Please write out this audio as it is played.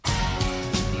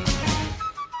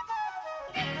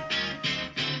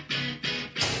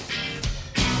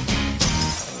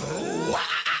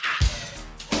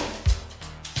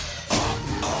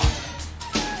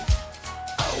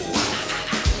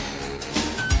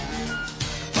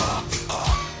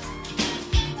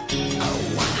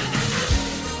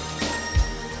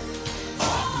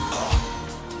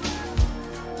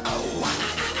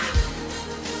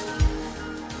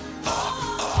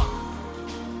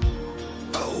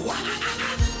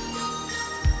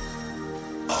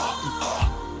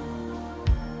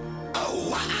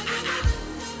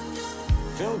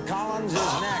Collins is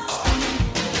next.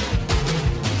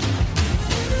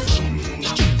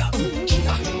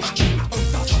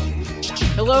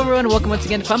 Hello, everyone, and welcome once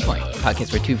again to Fun Point, a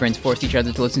podcast where two friends force each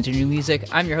other to listen to new music.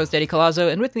 I'm your host, Eddie Colazzo,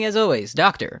 and with me, as always,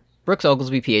 Dr. Brooks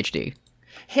Oglesby, PhD.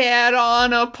 Head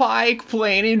on a pike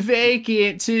plane and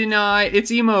vacant tonight.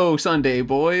 It's emo Sunday,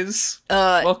 boys.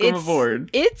 Welcome aboard.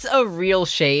 It's a real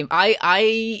shame.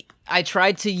 I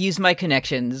tried to use my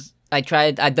connections.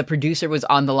 The producer was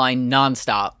on the line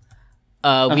nonstop.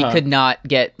 We could not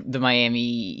get the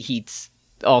Miami Heat's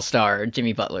all-star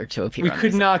Jimmy Butler to appear. We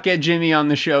could not get Jimmy on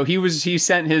the show. He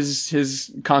sent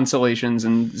his consolations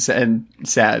and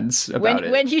sads about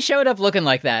it. When he showed up looking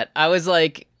like that, I was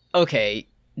like, okay,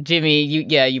 Jimmy, you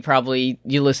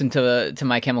listen to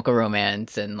My Chemical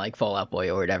Romance and like Fall Out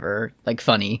Boy or whatever, like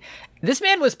funny. This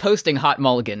man was posting hot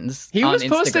mulligans. He was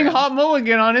posting hot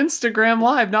mulligan on Instagram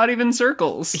Live, not even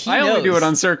Circles. I only do it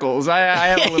on Circles. I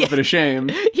have a little bit of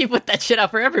shame. He put that shit out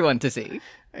for everyone to see.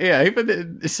 Yeah,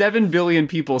 7 billion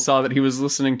people saw that he was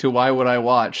listening to Why Would I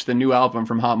Watch, the new album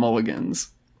from Hot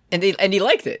Mulligans. And he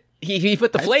liked it. He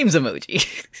put the flames emoji.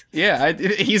 Yeah,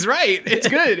 he's right. It's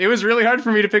good. It was really hard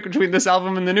for me to pick between this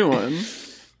album and the new one.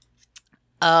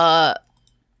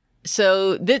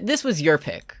 So this was your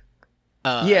pick.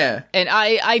 Yeah. And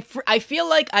I feel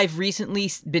like I've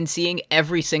recently been seeing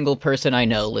every single person I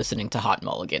know listening to Hot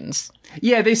Mulligans.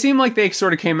 Yeah, they seem like they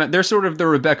sort of came out, they're sort of the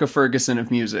Rebecca Ferguson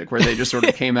of music, where they just sort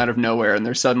of came out of nowhere and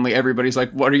they're suddenly, everybody's like,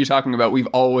 what are you talking about?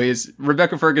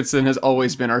 Rebecca Ferguson has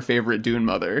always been our favorite Dune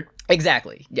mother.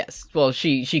 Exactly, yes. Well,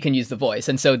 she can use the voice,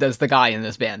 and so does the guy in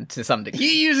this band to some degree.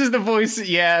 He uses the voice,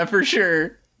 yeah, for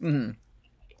sure. Mm-hmm.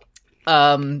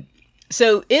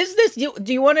 So is this,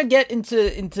 do you want to get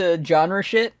into genre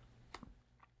shit?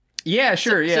 Yeah,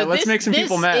 sure, yeah, let's make some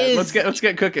people mad. Let's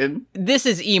get cooking. This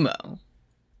is emo.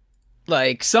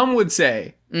 Like, some would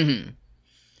say. Mm-hmm.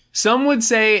 Some would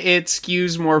say it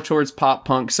skews more towards pop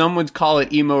punk. Some would call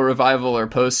it emo revival or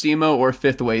post emo or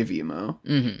fifth wave emo.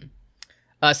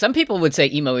 Mm-hmm. Some people would say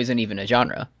emo isn't even a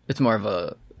genre. It's more of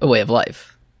a way of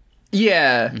life.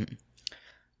 Yeah. Mm-hmm.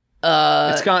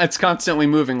 It's constantly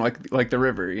moving like the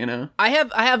river, you know. I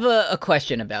have a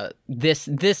question about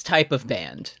this type of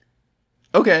band.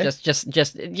 Okay. Just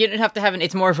you don't have to have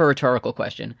it's more of a rhetorical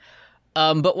question.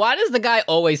 But why does the guy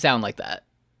always sound like that?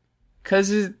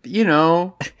 'Cause, you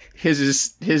know,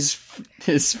 his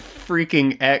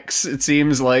freaking ex, it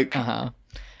seems like. Uh-huh.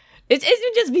 It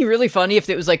would just be really funny if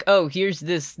it was like, oh, here's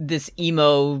this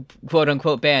emo quote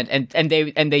unquote band, and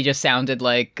they just sounded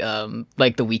like The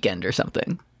Weeknd or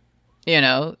something. You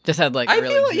know, just had like I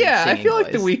feel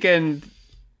like The Weeknd.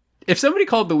 If somebody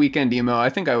called The Weeknd emo, I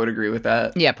think I would agree with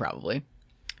that. Yeah, probably.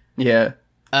 Yeah.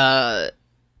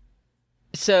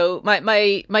 So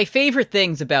my favorite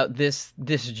things about this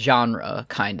genre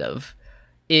kind of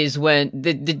is when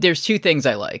there's two things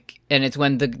I like, and it's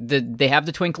when they have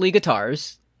the twinkly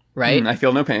guitars, right? I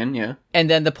feel no pain, yeah. And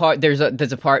then there's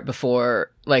a part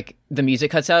before like the music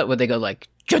cuts out where they go like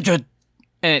and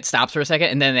it stops for a second,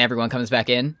 and then everyone comes back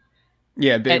in.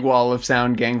 Yeah, big wall of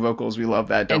sound, gang vocals. We love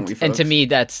that, don't we, folks? And to me,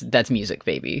 that's music,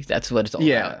 baby. That's what it's all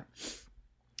about.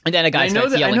 And then a guy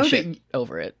starts yelling shit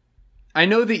over it. I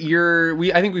know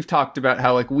that I think we've talked about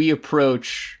how like we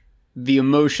approach the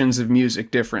emotions of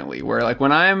music differently, where like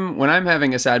when I'm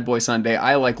having a Sad Boy Sunday,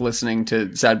 I like listening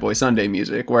to Sad Boy Sunday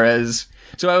music,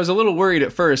 so I was a little worried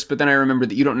at first, but then I remembered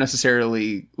that you don't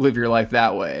necessarily live your life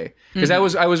that way, because I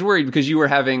was worried because you were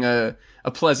having a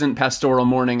pleasant pastoral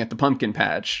morning at the pumpkin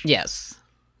patch. Yes.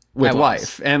 With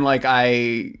wife, and like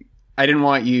I didn't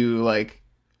want you like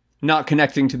not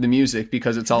connecting to the music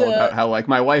because it's all about how like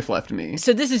my wife left me.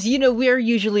 So this is,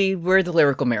 we're the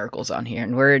lyrical miracles on here,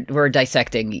 and we're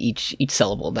dissecting each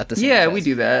syllable that the singer says. We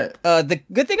do that. The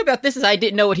good thing about this is I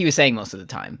didn't know what he was saying most of the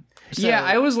time. So, yeah,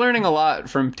 I was learning a lot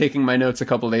from taking my notes a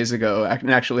couple days ago and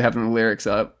actually having the lyrics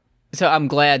up. So I'm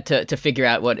glad to figure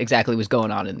out what exactly was going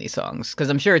on in these songs, because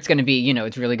I'm sure it's going to be,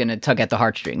 it's really going to tug at the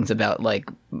heartstrings about like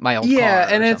my old car. Yeah,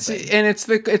 and it's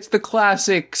the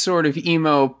classic sort of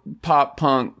emo pop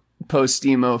punk post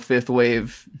emo fifth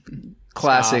wave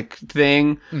classic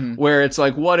thing, where it's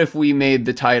like, what if we made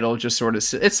the title just sort of,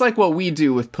 it's like what we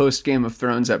do with post Game of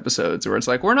Thrones episodes, where it's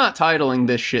like, we're not titling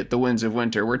this shit The Winds of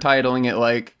Winter, we're titling it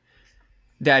like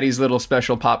Daddy's Little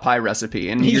Special Pot Pie Recipe,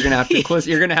 and you're gonna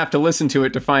have to listen to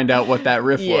it to find out what that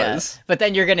riff was. But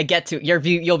then you're gonna get to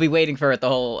you'll be waiting for it the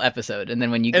whole episode, and then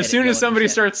when you as soon as somebody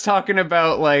starts talking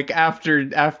about like after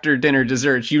dinner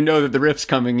desserts, you know that the riff's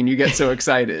coming, and you get so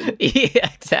excited. Yeah,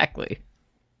 exactly.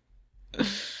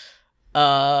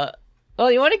 Well,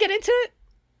 you want to get into it?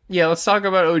 Yeah, let's talk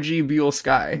about OG Buell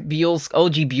Sky.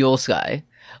 OG Buell Sky.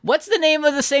 What's the name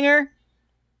of the singer?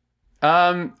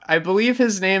 I believe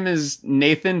his name is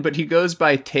Nathan, but he goes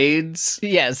by Tades.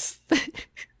 Yes.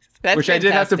 That's which fantastic. I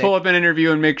did have to pull up an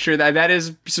interview and make sure that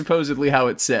is supposedly how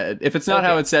it's said. If it's not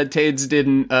how it's said, Tades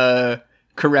didn't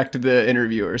correct the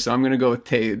interviewer, so I'm going to go with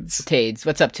Tades. Tades.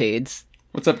 What's up, Tades?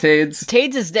 What's up, Tades?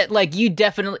 Tades is like, you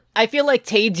definitely... I feel like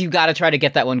Tades, you got to try to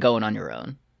get that one going on your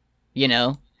own. You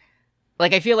know?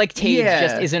 Like, I feel like Tades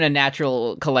just isn't a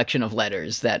natural collection of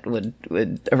letters that would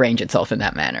arrange itself in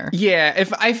that manner. Yeah,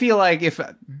 I feel like if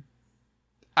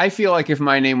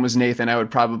my name was Nathan, I would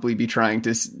probably be trying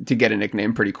to get a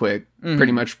nickname pretty quick,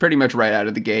 pretty much right out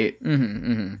of the gate.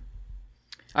 Mm-hmm, mm-hmm.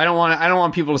 I don't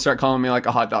want people to start calling me like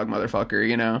a hot dog motherfucker,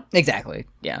 you know? Exactly.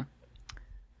 Yeah.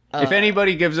 If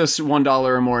anybody gives us $1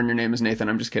 or more and your name is Nathan,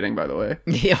 I'm just kidding, by the way.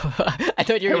 Yeah, I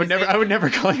thought you were. I would never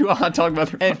call you a hot dog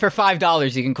motherfucker. And for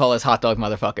 $5, you can call us hot dog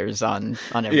motherfuckers on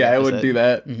every Yeah, episode. I would do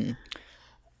that.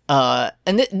 Mm-hmm.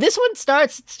 And this one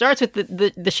starts with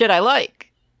the shit I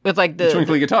like. With like the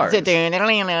twinkly guitars.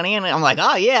 I'm like,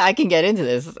 oh yeah, I can get into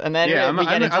this. And then I'm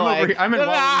involved with pinball. I'm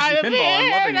loving it.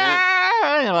 And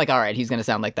I'm like, all right, he's gonna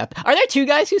sound like that. Are there two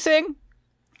guys who sing?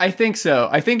 I think so.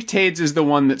 I think Tades is the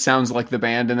one that sounds like the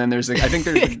band, and then there's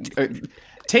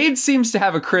Tades seems to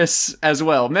have a Chris as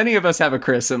well. Many of us have a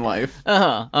Chris in life.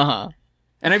 And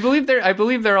I believe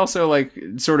they're also like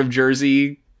sort of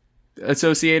Jersey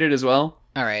associated as well.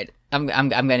 All right, I'm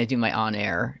gonna do my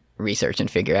on-air research and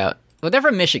figure out. Well, they're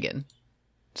from Michigan,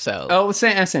 so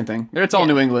same thing. It's all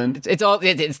New England.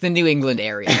 It's the New England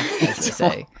area, as they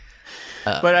say.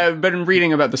 But I've been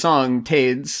reading about the song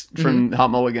Tades from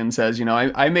Hot Mulligan says, you know,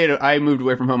 I moved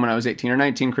away from home when I was 18 or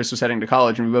 19. Chris was heading to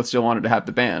college, and we both still wanted to have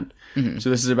the band. Mm-hmm.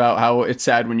 So this is about how it's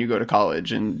sad when you go to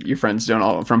college and your friends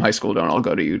from high school don't all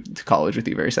go to college with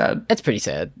you. Very sad. That's pretty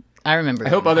sad. I remember. I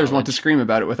hope others want to scream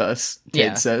about it with us.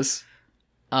 Tades says.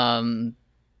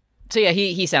 So yeah,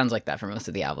 he sounds like that for most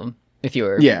of the album. If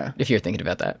you're thinking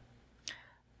about that.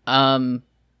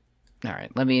 All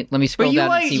right, let me scroll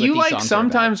down and see what these songs are about. You like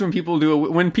sometimes when people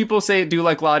when people say do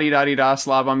like la di da di da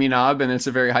slava mi knob and it's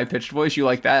a very high pitched voice. You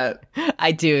like that?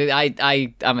 I do.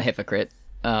 I'm a hypocrite.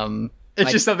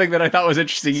 It's just something that I thought was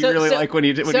interesting. You really like when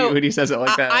he says it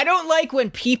like that. I don't like when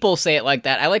people say it like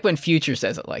that. I like when Future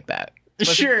says it like that.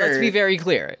 Let's be very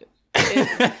clear.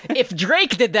 If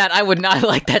Drake did that, I would not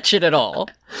like that shit at all.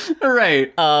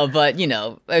 Right. But you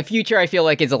know, Future I feel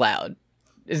like is allowed.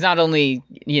 It's not only,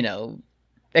 you know,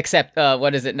 except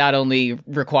not only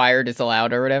required, it's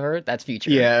allowed or whatever. That's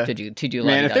Future. Yeah. To do.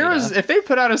 Man, if they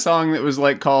put out a song that was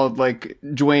like called like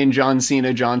Dwayne John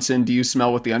Cena Johnson, Do You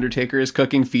Smell What the Undertaker Is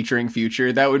Cooking featuring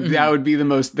Future, that would be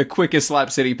the quickest Slap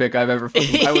City pick I've ever.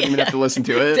 I wouldn't even have to listen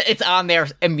to it. It's on there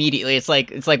immediately. It's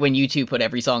like when YouTube put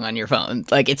every song on your phone.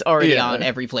 Like it's already on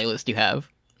every playlist you have.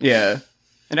 Yeah.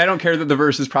 And I don't care that the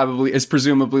verse is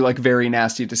presumably like very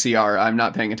nasty to CR. I'm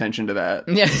not paying attention to that.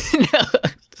 Yeah. No.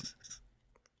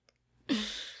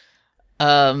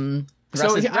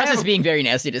 Russ is being very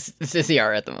nasty to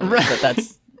CR at the moment, but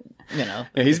that's, you know.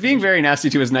 Yeah, he's being very nasty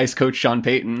to his nice coach, Sean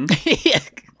Payton. Yeah.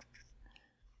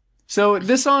 So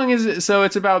this song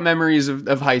it's about memories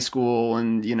of high school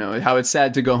and, you know, how it's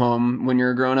sad to go home when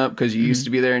you're a grown up because you used to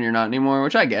be there and you're not anymore,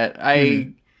 which I get.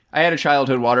 I had a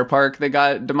childhood water park that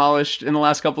got demolished in the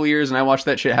last couple of years, and I watched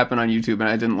that shit happen on YouTube, and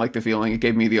I didn't like the feeling. It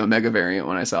gave me the Omega variant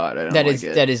when I saw it. That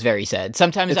is very sad.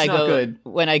 Sometimes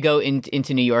when I go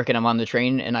into New York and I'm on the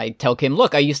train, and I tell Kim,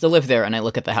 look, I used to live there, and I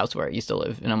look at the house where I used to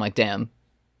live, and I'm like, damn,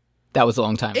 that was a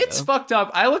long time ago. It's fucked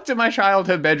up. I looked at my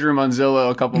childhood bedroom on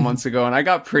Zillow a couple months ago, and I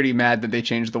got pretty mad that they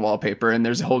changed the wallpaper, and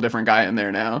there's a whole different guy in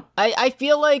there now. I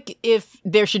feel like if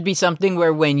there should be something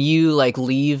where when you like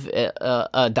leave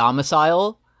a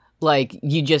domicile, like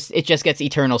it just gets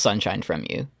eternal sunshine from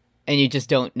you, and you just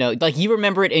don't know. Like you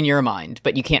remember it in your mind,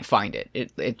 but you can't find it.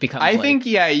 It becomes. I think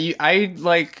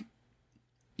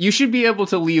you should be able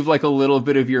to leave like a little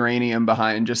bit of uranium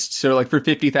behind, just so like for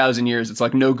 50,000 years, it's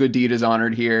like no good deed is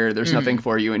honored here. There's nothing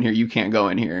for you in here. You can't go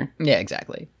in here. Yeah,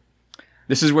 exactly.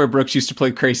 This is where Brooks used to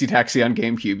play Crazy Taxi on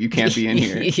GameCube. You can't be in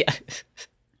here. Yeah.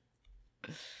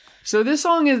 So this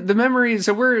song is the memories.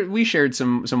 So we shared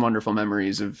some wonderful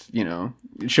memories of, you know,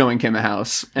 showing Kim a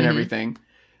house and everything.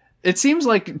 It seems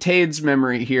like Tade's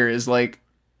memory here is like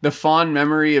the fond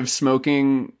memory of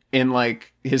smoking in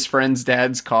like his friend's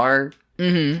dad's car,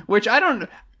 which I don't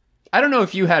know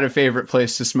if you had a favorite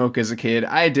place to smoke as a kid.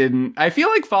 I didn't. I feel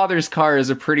like Father's car is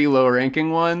a pretty low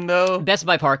ranking one though. Best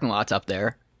Buy parking lot's up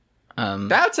there.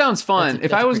 That sounds fun.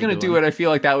 If I was going to do it, I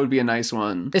feel like that would be a nice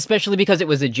one. Especially because it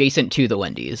was adjacent to the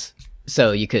Wendy's.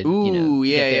 So you could, Ooh,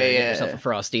 get there and yeah. get yourself a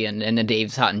Frosty and a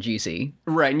Dave's Hot and Juicy.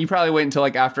 Right, and you probably wait until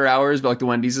like after hours, but like the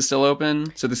Wendy's is still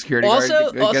open, so the security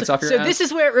guard gets off your ass. So this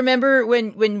is where, remember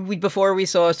before we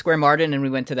saw Square Martin and we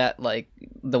went to that, like,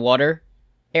 the water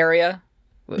area?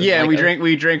 Yeah, like,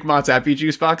 we drank Matzapi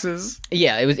juice boxes.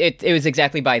 Yeah, it was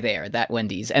exactly by there, that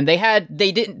Wendy's. And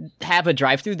they didn't have a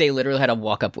drive-thru, they literally had a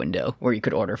walk-up window where you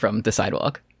could order from the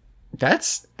sidewalk.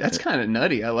 That's kind of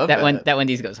nutty. I love that. That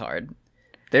Wendy's goes hard.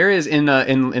 There is in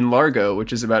Largo,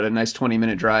 which is about a nice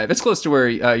 20-minute drive. It's close to where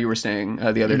you were staying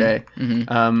the other day.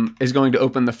 Mm-hmm. Is going to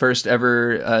open the first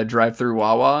ever drive-through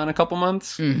Wawa in a couple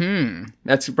months. Mm-hmm.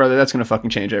 That's going to fucking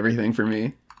change everything for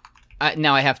me.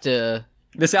 Now I have to.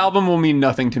 This album will mean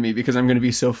nothing to me because I'm going to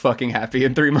be so fucking happy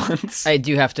in 3 months. I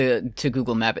do have to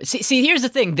Google Map it. See, here's the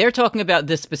thing. They're talking about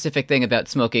this specific thing about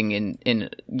smoking in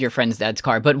your friend's dad's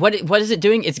car. But what is it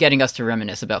doing? It's getting us to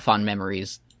reminisce about fond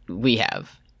memories we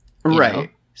have. Right. Know?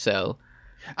 So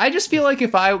I just feel like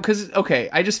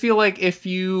I just feel like if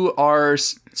you are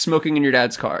smoking in your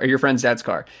dad's car or your friend's dad's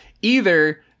car,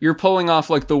 either you're pulling off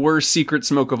like the worst secret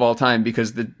smoke of all time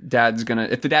because if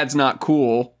the dad's not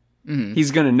cool, mm-hmm. he's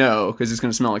gonna know because it's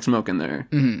gonna smell like smoke in there.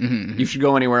 Mm-hmm, mm-hmm. You should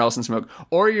go anywhere else and smoke,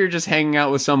 or you're just hanging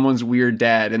out with someone's weird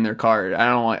dad in their car. I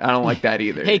don't like that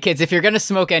either. Hey kids, if you're gonna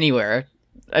smoke anywhere,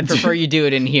 I'd prefer you do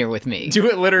it in here with me. Do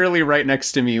it literally right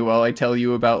next to me while I tell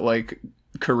you about like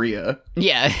Korea.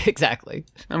 Yeah, exactly.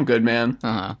 I'm good, man.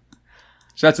 Uh-huh.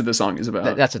 So that's what this song is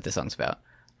about. That's what this song's about.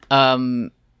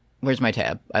 Where's my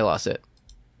tab? I lost it.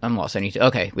 I'm lost.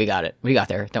 Okay, we got it. We got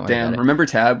there. Don't worry about it. Remember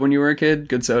Tab when you were a kid?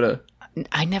 Good soda.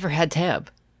 I never had tab.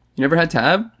 You never had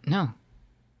Tab? No.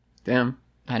 Damn.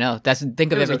 I know.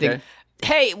 Think of everything. Okay.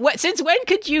 Hey, since when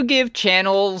could you give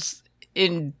channels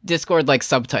in Discord like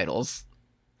subtitles?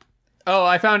 Oh,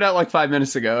 I found out like 5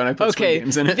 minutes ago, and I put Squid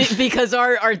Games in it. Because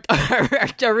our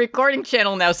recording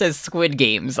channel now says Squid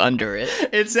Games under it.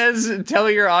 It says, tell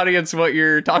your audience what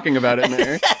you're talking about in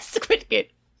there. Squid Game.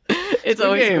 It's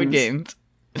always Squid Games.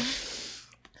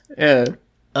 Yeah.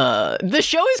 The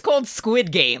show is called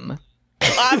Squid Game.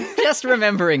 I'm just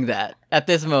remembering that at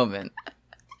this moment.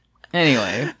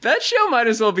 Anyway, that show might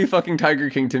as well be fucking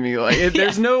Tiger King to me. Like,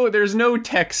 there's no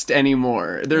text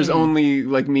anymore. There's only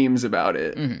like memes about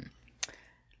it. Mm-hmm.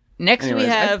 Next, we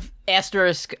have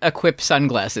asterisk equip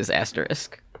sunglasses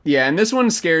asterisk. Yeah, and this one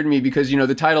scared me because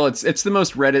the title. It's the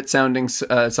most Reddit sounding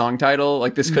song title.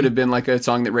 Like this could have been like a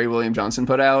song that Ray William Johnson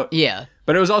put out. Yeah,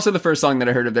 but it was also the first song that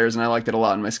I heard of theirs, and I liked it a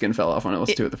lot, and my skin fell off when I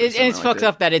listened to it. The first time it's fucked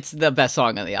up that it's the best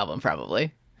song on the album,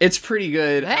 probably. It's pretty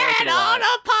good. Head on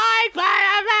a pike,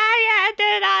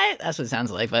 tonight. That's what it sounds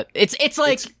like, but it's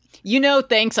like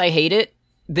thanks, I hate it.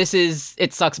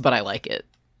 It sucks, but I like it.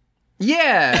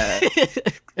 Yeah,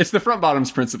 it's the front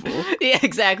bottoms principle. Yeah,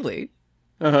 exactly.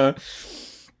 It's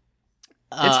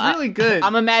really good.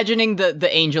 I'm imagining the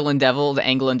angel and devil, the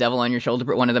angle and devil on your shoulder,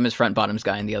 but one of them is front bottoms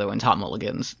guy and the other one's hot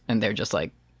mulligans, and they're just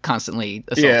like constantly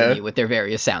assaulting you with their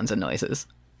various sounds and noises.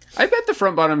 I bet the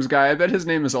front bottoms guy, I bet his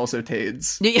name is also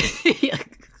Tades.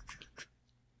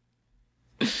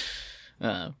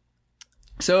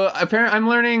 So apparently I'm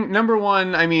learning, number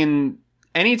one, I mean,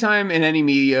 anytime in any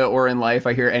media or in life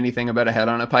I hear anything about a head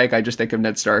on a pike, I just think of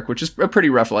Ned Stark, which is a pretty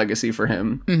rough legacy for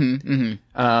him. Mm-hmm,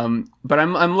 mm-hmm. But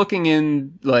I'm looking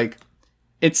in, like,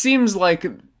 it seems like,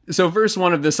 so verse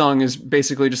 1 of this song is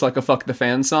basically just like a fuck the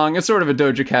fans song. It's sort of a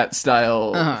Doja Cat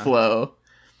style flow.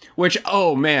 Which,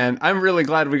 oh man, I'm really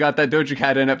glad we got that Doja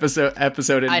Cat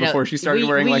episode in before she started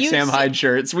wearing like Sam Hyde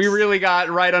shirts. We really got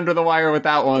right under the wire with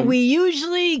that one. We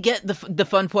usually get the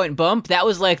fun point bump. That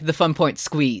was like the fun point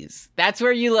squeeze. That's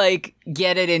where you like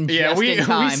get it in just in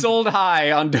time. We sold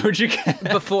high on Doja Cat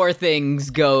before things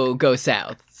go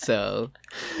south. So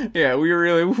yeah, we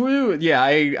really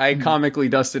I comically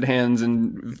dusted hands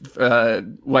and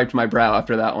wiped my brow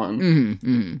after that one. Mm-hmm.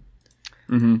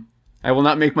 Mm-hmm. Mm-hmm. I will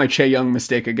not make my Chae Young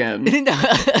mistake again.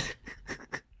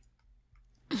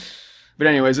 But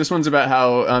anyways, this one's about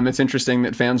how it's interesting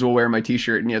that fans will wear my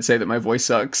t-shirt and yet say that my voice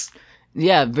sucks.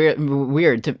 Yeah, very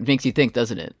weird. Makes you think,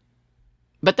 doesn't it?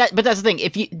 But that's the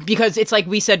thing. Because it's like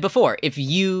we said before,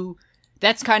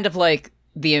 that's kind of like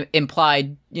the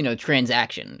implied,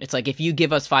 transaction. It's like if you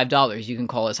give us $5, you can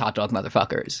call us hot dog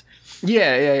motherfuckers.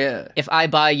 Yeah. If I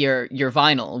buy your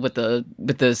vinyl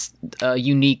with this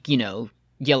unique,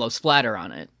 yellow splatter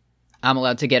on it, I'm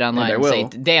allowed to get online and say,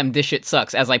 damn, this shit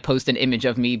sucks, as I post an image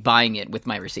of me buying it with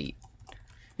my receipt.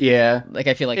 Yeah. Like,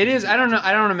 I feel like it is. I don't know.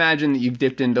 I don't imagine that you've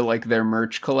dipped into like their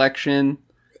merch collection,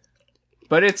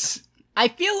 but I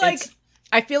feel like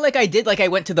I feel like I did. Like I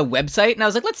went to the website and I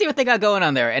was like, let's see what they got going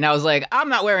on there. And I was like, I'm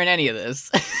not wearing any of this.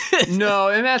 No,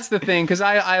 and that's the thing, because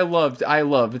I love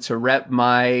to rep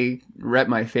my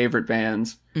favorite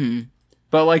bands. Mm.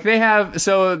 But like they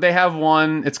have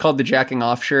one. It's called the Jacking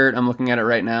Off shirt. I'm looking at it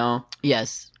right now.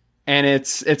 Yes. And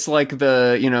it's like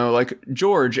the, like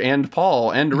George and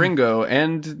Paul and Ringo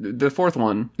and the fourth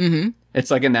one. Mm-hmm.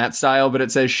 It's like in that style, but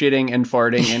it says shitting and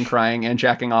farting and crying and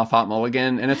jacking off hot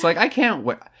mulligan. And it's like, I can't.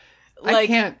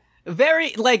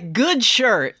 Very, like, good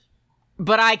shirt,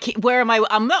 but I can't,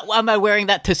 am I wearing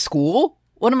that to school?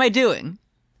 What am I doing?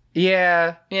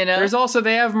 Yeah. There's also,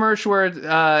 they have merch where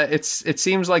it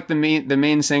seems like the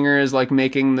main singer is like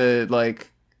making the,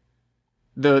 like,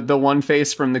 the one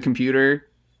face from the computer.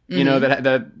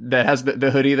 That has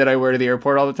the hoodie that I wear to the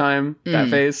airport all the time. That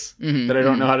face that I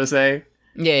don't know how to say.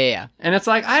 Yeah. And it's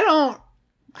like,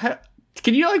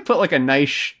 can you like put like a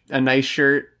nice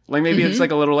shirt? Like maybe it's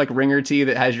like a little like ringer tee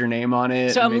that has your name on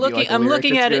it. So I'm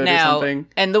looking at it now,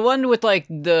 and the one with like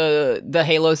the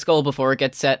Halo skull before it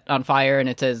gets set on fire and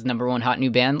it says #1 hot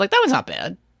new band. Like that was not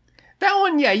bad. That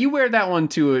one, yeah, you wear that one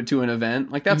to an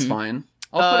event. Like that's fine.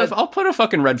 I'll put a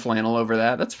fucking red flannel over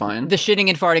that. That's fine. The shitting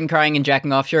and farting, crying and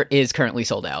jacking off shirt is currently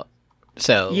sold out.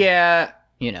 So yeah,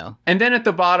 And then at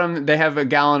the bottom they have a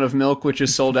gallon of milk, which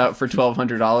is sold out for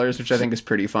 $1,200, which I think is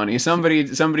pretty funny. Somebody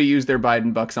used their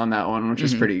Biden bucks on that one, which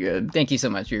is pretty good. Thank you so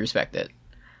much. We respect it.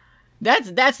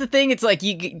 That's the thing. It's like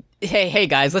hey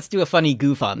guys, let's do a funny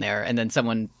goof on there, and then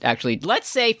someone actually, let's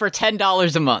say for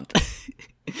 $10 a month,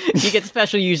 you get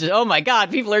special users. Oh my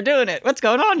god, people are doing it. What's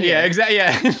going on here? Yeah, exactly.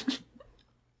 Yeah.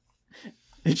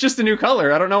 It's just a new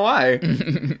color. I don't know why.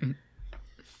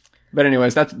 But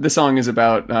anyways, the song is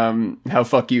about how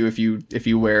fuck you if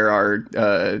you wear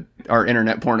our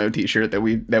internet porno T-shirt that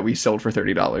we sold for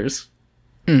 $30.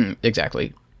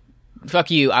 Exactly.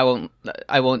 Fuck you. I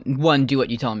won't one do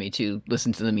what you tell me to.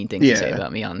 Listen to the mean things you say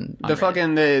about me on the Reddit.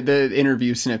 Fucking the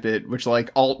interview snippet, which like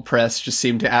alt press just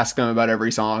seemed to ask them about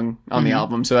every song on the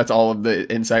album. So that's all of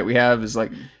the insight we have is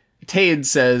like. Tade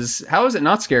says, how is it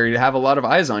not scary to have a lot of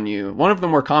eyes on you? One of the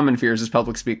more common fears is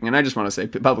public speaking, and I just want to say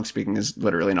public speaking is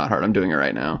literally not hard. I'm doing it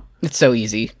right now. It's so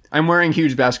easy. I'm wearing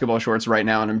huge basketball shorts right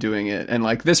now, and I'm doing it. And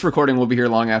like this recording will be here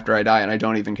long after I die, and I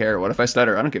don't even care. What if I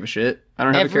stutter? I don't give a shit. I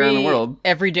don't have a care in the world.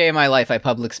 Every day of my life, I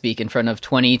public speak in front of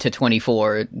 20 to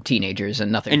 24 teenagers,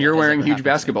 and nothing. And you're wearing huge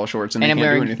basketball shorts, and they can't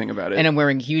do anything about it. And I'm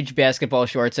wearing huge basketball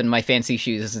shorts and my fancy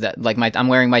shoes. That like I'm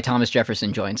wearing my Thomas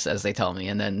Jefferson joints, as they tell me,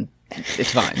 and then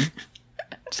it's fine.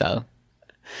 So,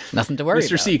 nothing to worry about.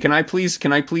 Mr. C, can I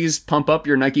please pump up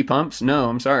your Nike pumps? No,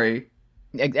 I'm sorry.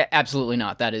 Absolutely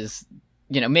not. That is,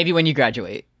 maybe when you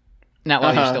graduate, not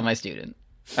while you're still my student.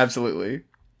 Absolutely.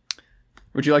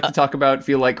 Would you like to talk about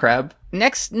Feel Like Crab?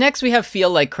 Next we have Feel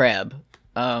Like Crab.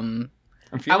 I'm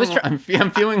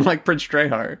feeling like Prince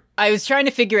Treyhar. I was trying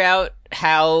to figure out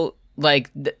how like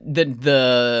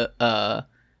the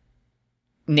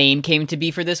name came to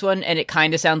be for this one, and it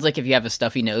kind of sounds like if you have a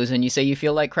stuffy nose and you say you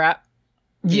feel like crap.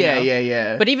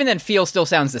 Yeah. But even then, feel still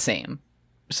sounds the same.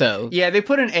 So yeah, they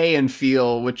put an A in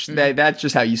feel, which that's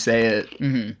just how you say it.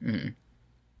 This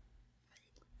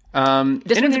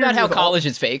one's about how college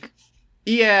is fake.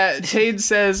 Yeah, Tade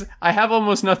says, I have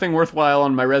almost nothing worthwhile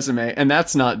on my resume, and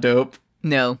that's not dope.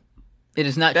 No, it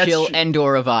is not chill and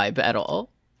or a vibe at all.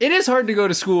 It is hard to go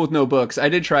to school with no books. I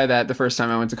did try that the first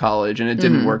time I went to college, and it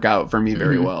didn't work out for me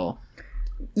very well.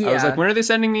 Yeah. I was like, when are they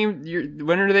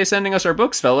sending us our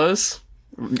books, fellas?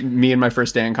 Me and my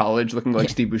first day in college looking like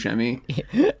Steve Buscemi.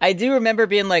 I do remember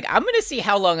being like, I'm going to see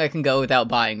how long I can go without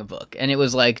buying a book. And it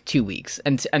was like 2 weeks.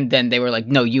 And then they were like,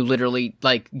 no, you literally,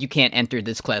 like, you can't enter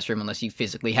this classroom unless you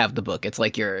physically have the book. It's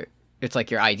like your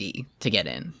ID to get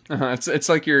in. It's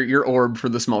like your orb for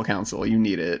the small council. You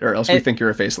need it, or else we think you're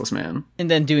a faceless man.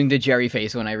 And then doing the Jerry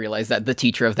face when I realized that the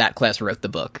teacher of that class wrote the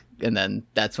book. And then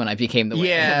that's when I became the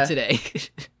way I am today.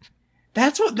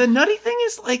 That's what the nutty thing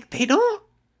is. Like, they don't.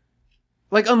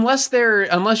 Like, unless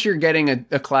you're getting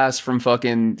a class from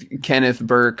fucking Kenneth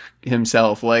Burke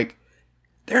himself, like,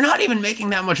 they're not even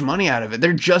making that much money out of it.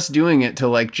 They're just doing it to,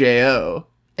 like, J.O.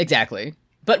 Exactly.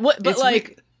 But what do you...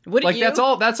 that's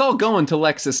all going to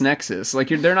LexisNexis. Like,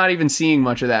 they're not even seeing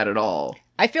much of that at all.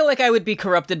 I feel like I would be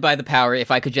corrupted by the power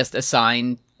if I could just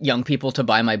assign young people to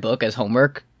buy my book as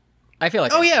homework. I feel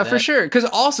like... Oh, yeah, for sure. Because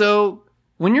also,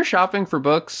 when you're shopping for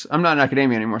books, I'm not in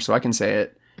academia anymore, so I can say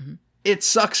it. it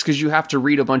sucks because you have to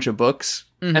read a bunch of books.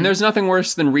 And there's nothing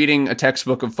worse than reading a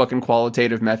textbook of fucking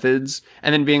qualitative methods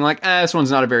and then being like, this one's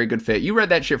not a very good fit. You read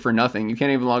that shit for nothing. You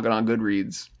can't even log it on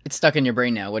Goodreads. It's stuck in your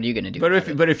brain now. What are you going to do?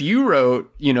 But if you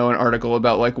wrote, an article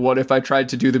about like, what if I tried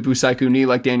to do the Busaiku ni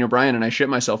like Daniel Bryan and I shit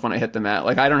myself when I hit the mat?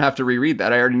 Like, I don't have to reread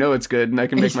that. I already know it's good and I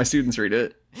can make my students read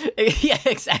it. Yeah,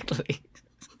 exactly.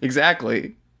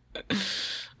 Exactly.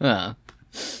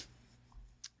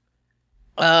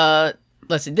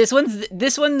 Listen, this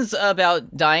one's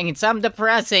about dying in some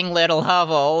depressing little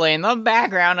hovel in the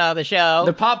background of the show.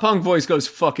 The pop punk voice goes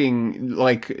fucking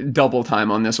like double time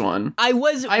on this one. I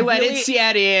let it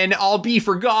set in. I'll be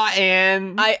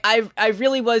forgotten. I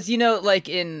really was, like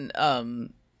in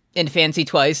Fancy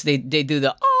Twice, they do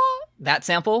the that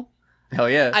sample. Hell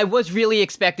yeah. I was really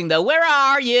expecting the "Where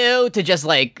are you?" to just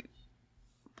like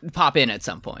pop in at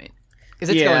some point because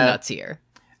it's going nuts here.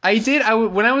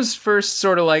 When I was first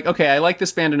sort of like, okay, I like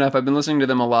this band enough. I've been listening to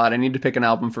them a lot. I need to pick an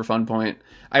album for Fun Point.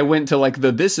 I went to like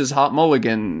the This Is Hot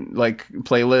Mulligan like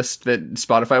playlist that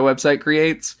Spotify website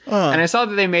creates. And I saw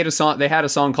that they made a song. They had a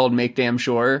song called Make Damn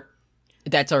Sure.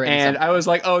 That's already And something. I was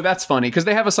like, oh, that's funny. Because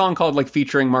they have a song called like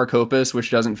featuring Mark Hoppus,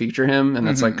 which doesn't feature him. And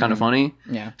that's like kind of funny.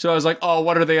 Yeah. So I was like, oh,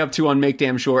 what are they up to on Make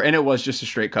Damn Sure? And it was just a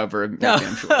straight cover of Make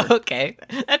Damn Sure. Okay.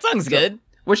 That song's good.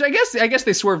 Which I guess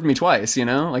they swerved me twice,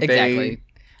 Like exactly.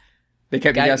 They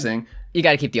kept me guessing. You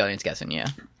got to keep the audience guessing, yeah.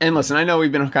 And listen, I know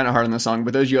we've been kind of hard on the song,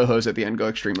 but those yo-hos at the end go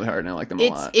extremely hard, and I like them a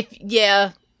lot.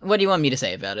 What do you want me to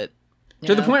say about it?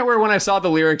 To the point where when I saw the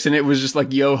lyrics and it was just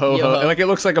like yo-ho-ho, like it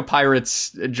looks like a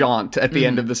pirate's jaunt at the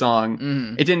end of the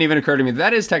song, it didn't even occur to me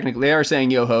that is technically, they are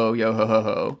saying yo-ho,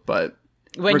 yo-ho-ho-ho, but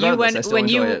when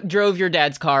you drove your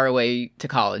dad's car away to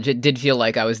college, it did feel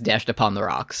like I was dashed upon the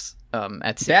rocks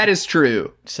at sea. That is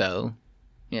true. So,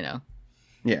 Yeah.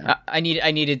 I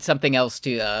needed something else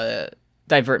to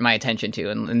divert my attention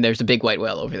to, and there's a big white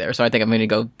whale over there, so I think I'm going to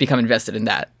go become invested in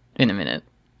that in a minute.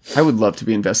 I would love to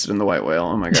be invested in the white whale.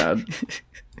 Oh my god.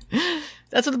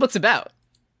 That's what the book's about.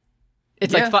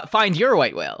 It's like find your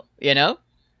white whale,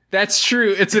 That's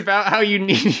true. It's about how you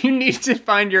need to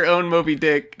find your own Moby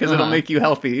Dick because it'll make you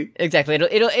healthy. Exactly.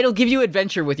 It'll give you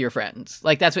adventure with your friends.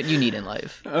 Like that's what you need in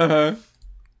life.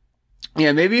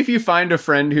 Yeah, maybe if you find a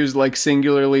friend who's like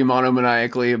singularly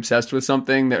monomaniacally obsessed with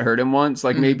something that hurt him once,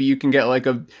 like maybe you can get like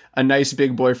a nice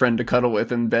big boyfriend to cuddle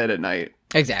with in bed at night.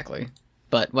 Exactly.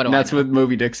 But that's what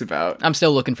Moby Dick's about. I'm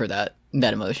still looking for that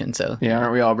emotion, so. Yeah,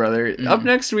 aren't we all, brother? Up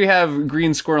next we have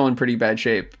Green Squirrel in pretty bad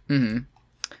shape. Let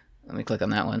me click on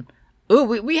that one. Ooh,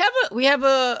 we have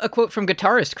a quote from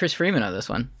guitarist Chris Freeman on this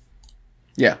one.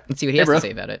 Yeah. Let's see what he has to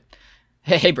say about it.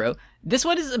 Hey, bro. This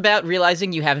one is about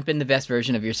realizing you haven't been the best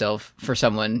version of yourself for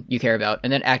someone you care about,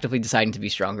 and then actively deciding to be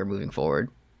stronger moving forward.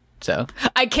 So,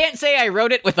 I can't say I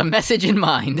wrote it with a message in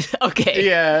mind. Okay.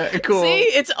 Yeah, cool. See?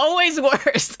 It's always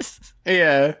worse.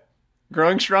 Yeah.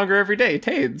 Growing stronger every day.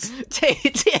 Tades.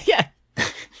 Tades, yeah.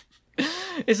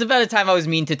 It's about a time I was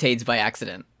mean to Tades by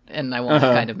accident, and I want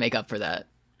to kind of make up for that.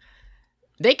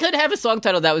 They could have a song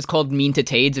title that was called Mean to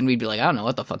Tades, and we'd be like, I don't know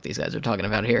what the fuck these guys are talking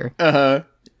about here.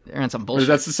 They're on some bullshit.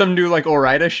 That's some new, like,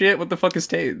 Orida shit? What the fuck is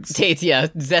Tades? Tades, yeah.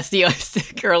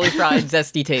 Zesty, curly fried,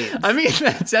 zesty Tades. I mean,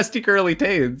 zesty curly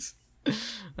Tades.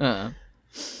 I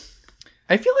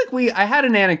feel like I had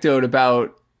an anecdote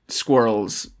about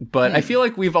squirrels, but I feel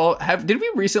like did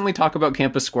we recently talk about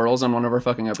campus squirrels on one of our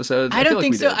fucking episodes? I don't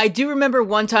think so. I do remember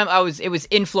one time it was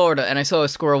in Florida, and I saw a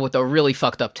squirrel with a really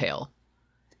fucked up tail.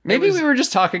 Maybe we were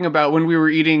just talking about when we were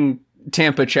eating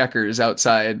Tampa checkers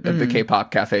outside of the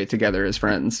K-pop cafe together as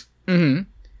friends. Mm-hmm.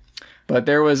 But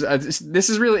there was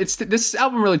this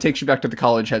album really takes you back to the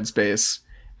college headspace,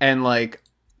 and like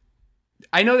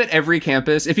I know that every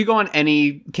campus, if you go on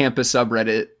any campus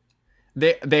subreddit,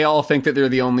 they all think that they're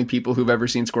the only people who've ever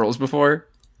seen squirrels before.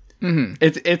 Mm-hmm.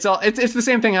 It's the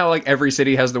same thing how like every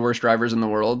city has the worst drivers in the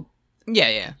world.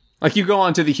 Yeah. Like you go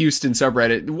onto the Houston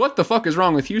subreddit, what the fuck is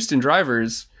wrong with Houston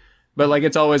drivers? But, like,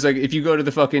 it's always, like, if you go to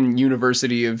the fucking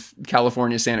University of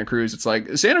California, Santa Cruz, it's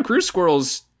like, Santa Cruz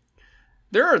squirrels,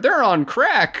 they're on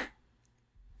crack.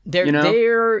 They're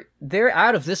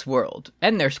out of this world,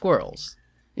 and they're squirrels.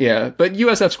 Yeah, but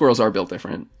USF squirrels are built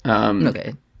different.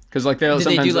 Okay. Because, like, they'll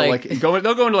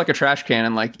go into, like, a trash can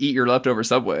and, like, eat your leftover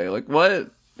Subway. Like,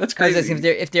 what? That's crazy.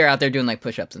 If they're out there doing, like,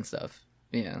 push-ups and stuff.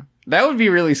 Yeah. That would be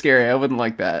really scary. I wouldn't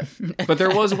like that. But there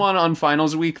was one on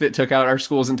finals week that took out our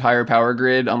school's entire power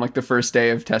grid on like the first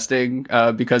day of testing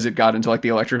because it got into like the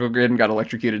electrical grid and got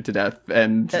electrocuted to death.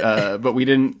 And but we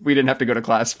didn't have to go to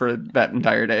class for that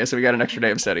entire day, so we got an extra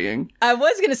day of studying. I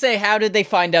was gonna say, how did they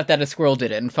find out that a squirrel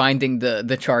did it and finding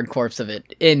the charred corpse of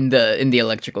it in the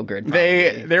electrical grid?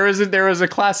 There was a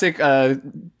classic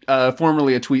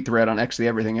formerly a tweet thread on X, the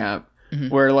Everything app,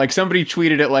 where like somebody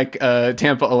tweeted at like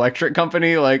Tampa Electric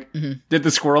Company, like, did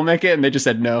the squirrel make it? And they just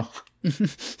said no.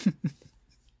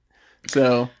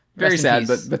 So very sad,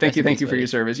 but thank you for your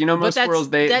service. You know, most squirrels,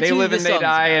 they live and they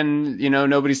die, and you know,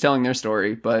 nobody's telling their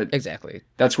story, but exactly,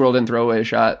 that squirrel didn't throw away a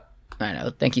shot. I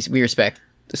know. Thank you. We respect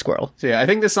the squirrel. So yeah, I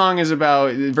think the song is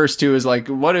about, verse 2 is like,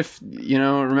 what if, you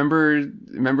know, remember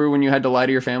when you had to lie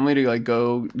to your family to like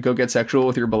go get sexual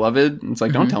with your beloved? And it's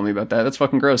like, don't tell me about that. That's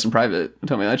fucking gross and private. Don't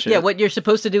tell me that shit. Yeah, what you're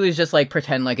supposed to do is just like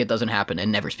pretend like it doesn't happen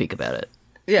and never speak about it.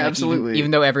 Yeah, like, absolutely. Even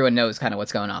though everyone knows kind of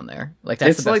what's going on there. Like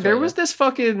that's it's the best like there was this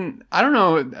fucking, I don't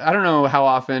know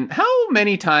how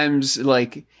many times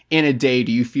like in a day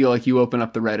do you feel like you open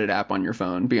up the Reddit app on your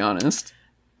phone? Be honest.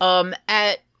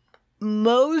 At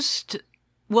most,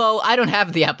 well, I don't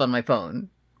have the app on my phone,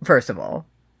 first of all.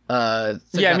 So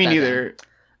yeah, me neither.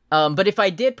 But if I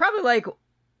did, probably like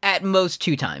at most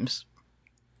 2 times.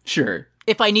 Sure.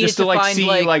 If I needed just to like find see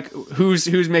like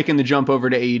who's making the jump over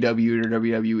to AEW or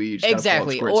WWE.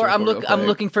 Exactly. Or I'm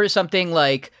looking for something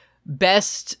like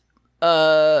best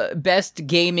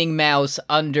gaming mouse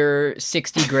under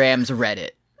 60 grams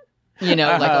Reddit. You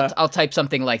know, like I'll type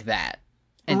something like that.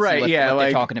 And see what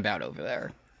they're talking about over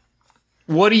there.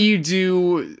 What do you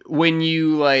do when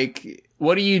you like?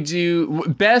 What do you do?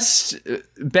 Best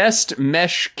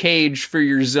mesh cage for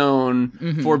your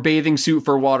zone for bathing suit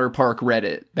for water park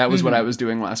Reddit. That was what I was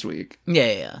doing last week.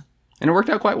 Yeah. And it worked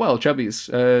out quite well. Chubby's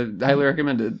highly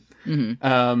recommended.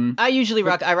 I usually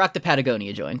rock the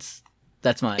Patagonia joints.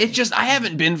 That's my. It's just I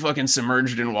haven't been fucking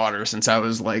submerged in water since I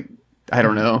was like, I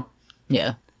don't know.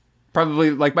 Yeah.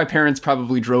 Probably like my parents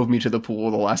probably drove me to the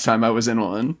pool the last time I was in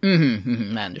one.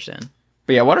 I understand.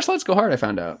 But yeah, water slides go hard, I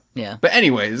found out. Yeah. But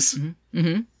anyways,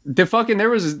 the fucking there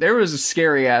was a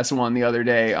scary ass one the other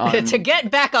day on to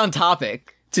get back on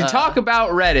topic. To talk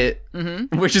about Reddit,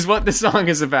 which is what the song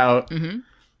is about.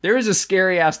 There was a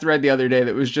scary ass thread the other day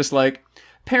that was just like,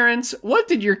 parents, what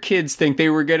did your kids think they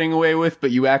were getting away with, but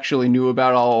you actually knew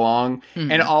about all along?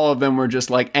 And all of them were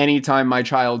just like, anytime my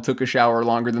child took a shower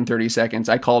longer than 30 seconds,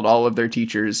 I called all of their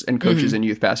teachers and coaches and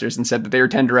youth pastors and said that they were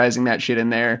tenderizing that shit in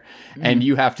there. And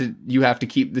you have to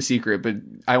keep the secret, but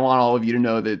I want all of you to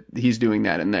know that he's doing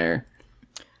that in there.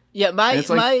 Yeah,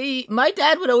 my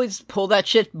dad would always pull that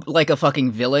shit like a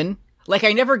fucking villain. Like,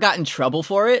 I never got in trouble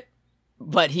for it,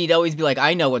 but he'd always be like,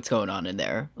 I know what's going on in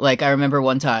there. Like, I remember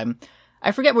one time,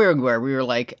 I forget where we were. We were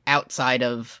like outside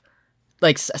of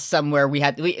like somewhere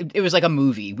it was like a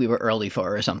movie we were early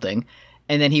for or something.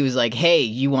 And then he was like, hey,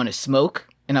 you want to smoke?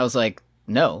 And I was like,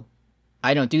 no,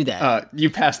 I don't do that. You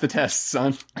passed the test,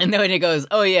 son. And then he goes,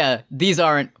 oh yeah, these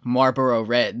aren't Marlboro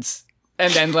Reds.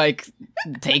 And then like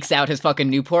takes out his fucking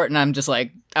Newport. And I'm just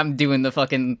like, I'm doing the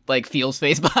fucking like feels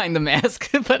face behind the mask.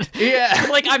 But yeah,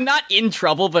 like I'm not in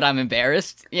trouble, but I'm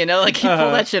embarrassed. You know, like he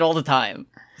pull that shit all the time.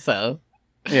 So.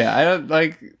 Yeah, I don't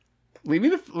like. Leave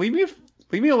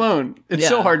me alone. It's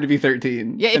so hard to be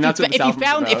 13. Yeah,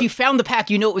 if you found the pack,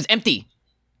 you know it was empty.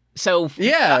 So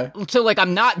yeah, so like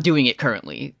I'm not doing it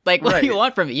currently. Like, what do you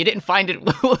want from me? You didn't find it.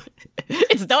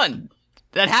 It's done.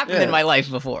 That happened in my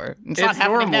life before. It's not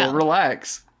happening normal. now.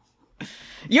 Relax.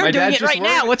 You're doing it right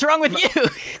now. What's wrong with you?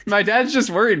 My dad's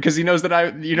just worried because he knows that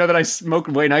I smoke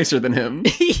way nicer than him.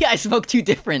 Yeah, I smoke too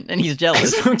different, and he's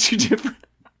jealous. I smoke too different.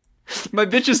 My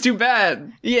bitch is too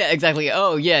bad. Yeah, exactly.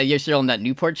 Oh, yeah, you're still on that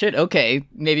Newport shit? Okay,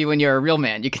 maybe when you're a real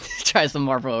man, you can try some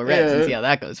Marlboro Reds and see how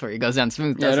that goes for you. It goes down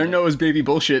smooth, doesn't it? I don't know his baby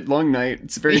bullshit long night.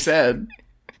 It's very sad.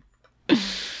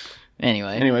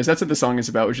 Anyways, that's what the song is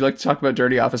about. Would you like to talk about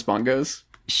Dirty Office Bongos?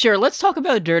 Sure, let's talk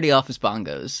about Dirty Office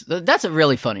Bongos. That's a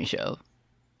really funny show.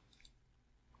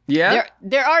 Yeah?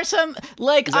 There are some,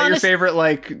 like... Is that your favorite,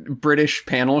 like, British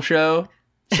panel show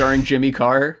starring Jimmy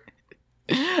Carr?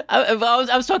 I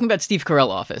was talking about Steve Carell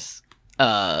Office.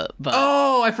 But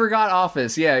I forgot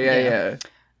Office. Yeah.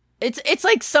 It's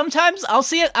like sometimes I'll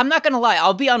see it. I'm not gonna lie.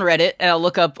 I'll be on Reddit and I'll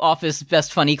look up Office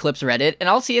Best Funny Clips Reddit and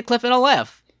I'll see a clip and I'll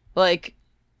laugh. Like,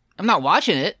 I'm not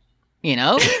watching it, you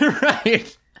know?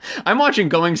 Right. I'm watching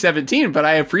Going 17, but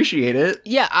I appreciate it.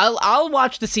 Yeah, I'll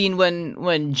watch the scene when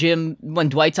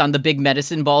Dwight's on the big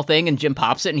medicine ball thing and Jim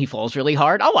pops it and he falls really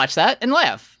hard. I'll watch that and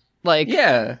laugh. Like,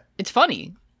 yeah, it's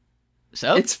funny.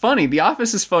 So it's funny. The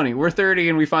Office is funny. We're 30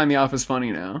 and we find The Office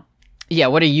funny now. Yeah,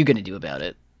 what are you going to do about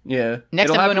it? Yeah.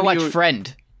 Next, I'm going to watch Friend.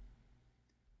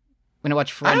 I'm going to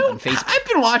watch Friend on Facebook. I've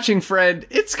been watching Friend.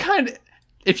 It's kind of,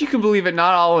 if you can believe it,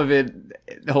 not all of it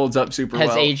holds up super well.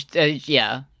 Has aged,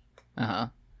 yeah. Uh-huh.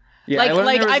 Yeah, I feel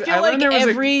like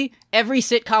every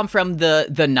sitcom from the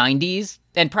 90s,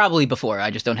 and probably before,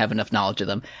 I just don't have enough knowledge of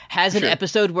them, has an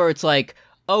episode where it's like,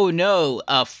 oh no,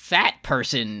 a fat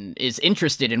person is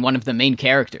interested in one of the main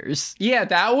characters. Yeah,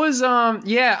 that was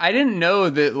I didn't know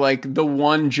that like the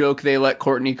one joke they let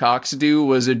Courtney Cox do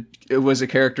was a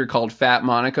character called Fat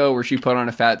Monica, where she put on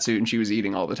a fat suit and she was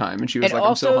eating all the time, and she was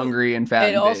I'm so hungry and fat.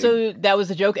 And also that was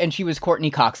the joke, and she was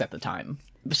Courtney Cox at the time.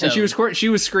 So. And she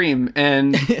was Scream,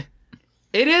 and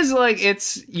it is like,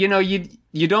 it's,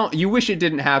 you wish it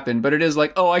didn't happen, but it is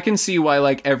like, oh, I can see why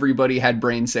like everybody had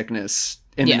brain sickness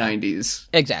in the 90s.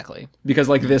 Exactly. Because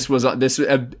like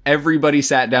everybody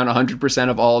sat down, 100%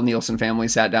 of all Nielsen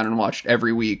families sat down and watched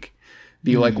every week.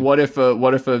 Like, what if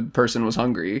a person was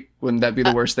hungry? Wouldn't that be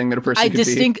the worst thing that a person could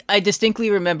be? I distinctly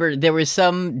remember there was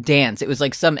some dance. It was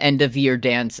like some end of year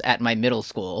dance at my middle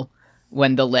school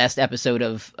when the last episode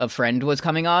of Friend was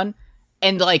coming on.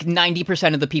 And like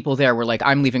 90% of the people there were like,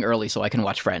 I'm leaving early so I can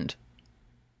watch Friend.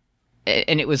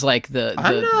 And it was like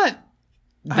the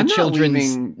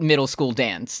children's middle school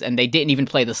dance, and they didn't even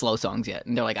play the slow songs yet.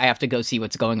 And they're like, I have to go see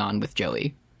what's going on with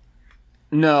Joey.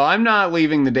 No, I'm not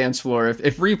leaving the dance floor.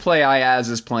 If Replay IAZ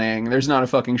is playing, there's not a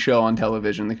fucking show on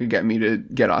television that could get me to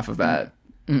get off of that.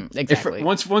 Exactly.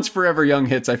 Once Forever Young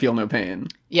hits, I feel no pain.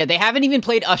 Yeah, they haven't even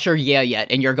played Usher yet,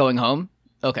 and you're going home?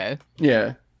 Okay.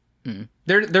 Yeah.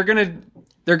 They're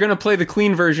gonna play the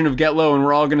clean version of Get Low, and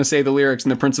we're all gonna say the lyrics,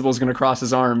 and the principal's gonna cross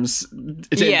his arms to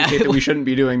indicate that we shouldn't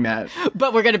be doing that.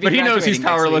 But we're gonna be. But he knows he's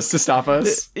powerless to stop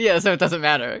us. Yeah, so it doesn't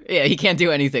matter. Yeah, he can't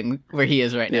do anything where he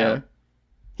is right now.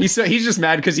 He's just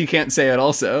mad because he can't say it.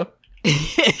 Also.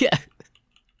 Yeah.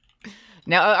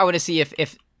 Now I want to see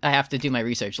if I have to do my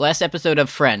research. Last episode of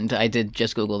Friend, I did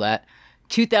just Google that.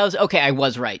 2000. Okay, I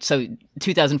was right. So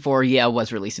 2004. Yeah,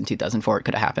 was released in 2004. It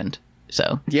could have happened.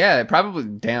 So. Yeah, probably.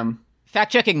 Damn.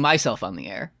 Fact checking myself on the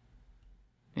air.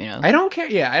 I don't care.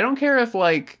 Yeah, I don't care if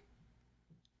like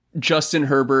Justin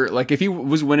Herbert, like if he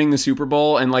was winning the Super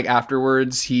Bowl and like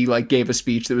afterwards he like gave a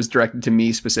speech that was directed to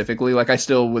me specifically. Like I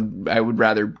would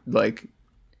rather like,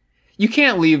 you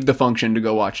can't leave the function to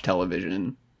go watch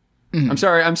television. I'm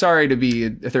sorry to be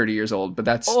 30 years old, but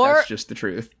that's just the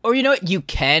truth. Or you know what, you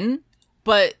can,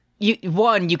 but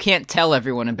you can't tell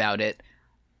everyone about it.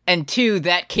 And 2,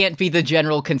 that can't be the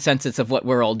general consensus of what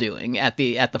we're all doing at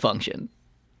the function.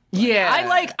 Yeah.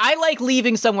 I like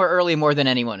leaving somewhere early more than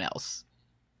anyone else.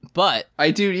 But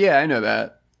I do, yeah, I know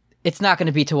that. It's not going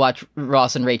to be to watch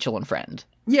Ross and Rachel and Friend.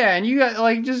 Yeah, and you got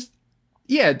like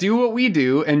do what we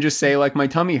do and just say like my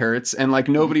tummy hurts, and like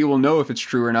nobody will know if it's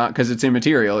true or not because it's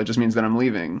immaterial. It just means that I'm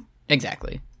leaving.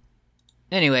 Exactly.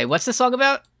 Anyway, what's the song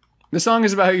about? The song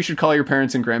is about how you should call your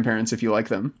parents and grandparents if you like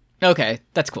them. Okay,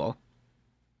 that's cool.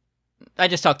 I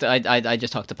just talked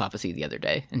to Papa C the other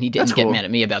day, and he didn't get mad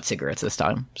at me about cigarettes this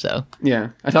time. So yeah,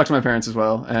 I talked to my parents as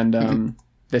well, and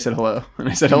they said hello, and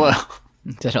I said hello.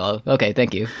 Said hello. Okay,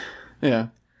 thank you. Yeah,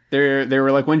 they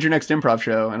were like, "When's your next improv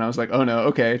show?" And I was like, "Oh no,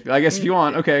 okay, I guess if you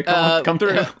want, okay, come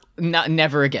through."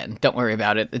 Never again. Don't worry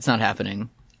about it. It's not happening.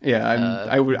 Yeah,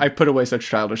 I put away such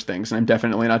childish things, and I'm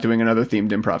definitely not doing another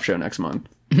themed improv show next month.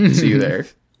 See you there.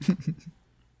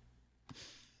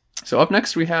 So up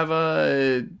next we have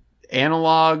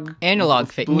Analog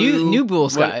Fade, New Bull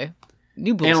Sky.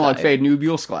 New Bull Analog Sky. Fade, New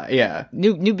Bull Sky. Yeah.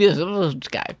 New Bull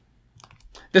Sky.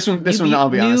 This one, I'll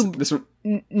be honest. This one,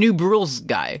 New Brules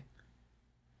guy.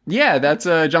 Yeah, that's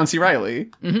John C. Reilly.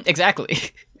 Mm-hmm, exactly.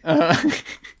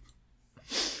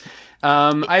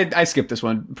 I skip this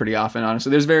one pretty often,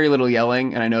 honestly. There's very little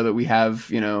yelling, and I know that we have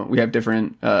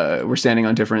different, we're standing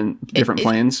on different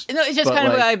planes. No, it's just kind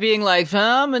of like being like,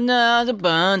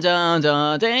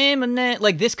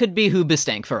 like this could be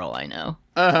Hoobastank for all I know.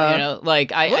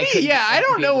 Like I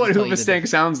don't know what Hoobastank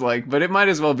sounds like, but it might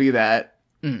as well be that.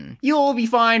 You'll be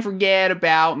fine, forget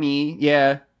about me.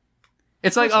 Yeah.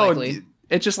 It's like,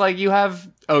 it's just like you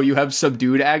have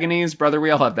subdued agonies, brother.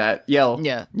 We all have that. Yell.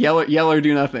 Yeah. Yell or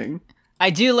do nothing. I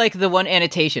do like the one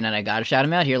annotation, and I gotta shout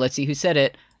him out here. Let's see who said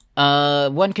it.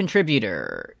 One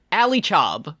contributor, Ali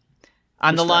Chob,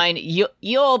 on the line,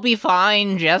 you'll be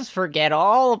fine, just forget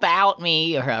all about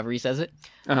me, or however he says it.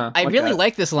 I really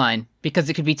like this line, because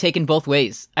it could be taken both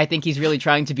ways. I think he's really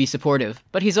trying to be supportive,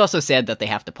 but he's also sad that they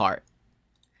have to part.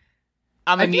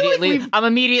 I'm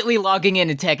immediately logging in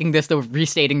and tagging this to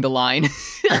restating the line.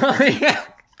 Yeah.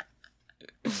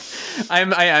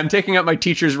 I'm taking up my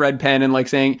teacher's red pen and like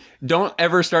saying, don't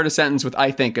ever start a sentence with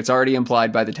 "I think." It's already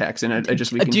implied by the text, and I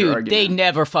just weakens your argument. They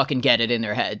never fucking get it in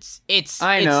their heads.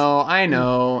 I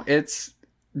know. It's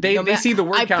they see the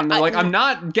word count and they're like, I'm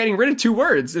not getting rid of 2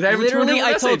 words. Literally,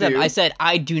 I told them, I said,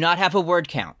 I do not have a word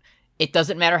count. It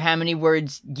doesn't matter how many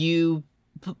words you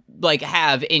like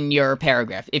have in your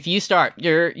paragraph. If you start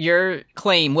your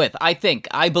claim with "I think,"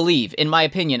 "I believe," "in my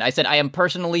opinion," I said, I am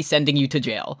personally sending you to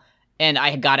jail. and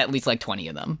I got at least like 20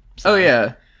 of them. So, oh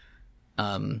yeah.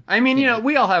 I mean,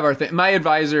 we all have our thing. My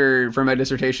advisor for my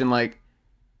dissertation, like,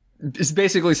 is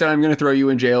basically said, I'm going to throw you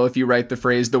in jail if you write the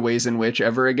phrase "the ways in which"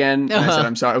 ever again. And I said,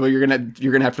 I'm sorry. Well, you're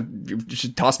gonna have to you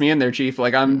should toss me in there, chief.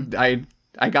 Like, I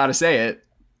gotta say it.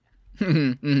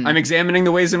 I'm examining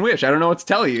the ways in which. I don't know what to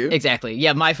tell you. Exactly.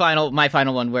 Yeah, my final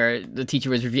one where the teacher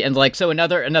was reviewing, and like, so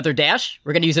another dash?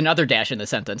 We're going to use another dash in the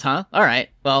sentence, huh? All right.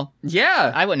 Well,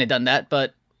 yeah. I wouldn't have done that,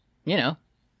 but, it's nice.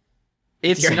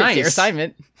 It's your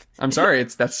assignment. I'm sorry.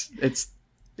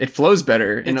 It flows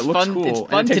better and it looks cool. It's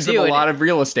fun and it takes to do. up a lot of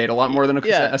real estate, a lot more than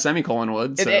a semicolon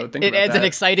would. So it adds an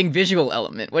exciting visual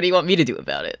element. What do you want me to do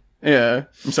about it? Yeah.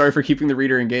 I'm sorry for keeping the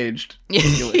reader engaged.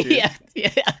 Yeah.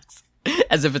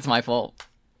 As if it's my fault.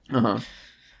 Uh-huh.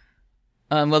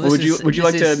 Well, would you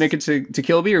like to make it to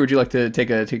Kilby, or would you like to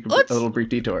take a little brief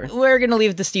detour? We're going to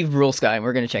leave the Steve Brule sky, and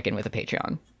we're going to check in with a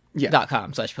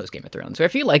Patreon.com/postgame of Thrones, where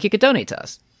if you like, you could donate to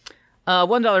us.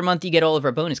 $1 a month, you get all of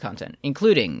our bonus content,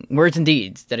 including Words and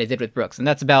Deeds that I did with Brooks, and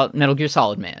that's about Metal Gear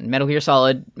Solid Man, Metal Gear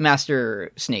Solid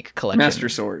Master Snake Collection, Master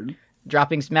Sword,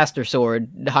 dropping Master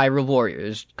Sword, Hyrule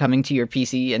Warriors, coming to your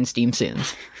PC and Steam soon.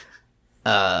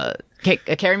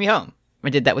 Carry Me Home. I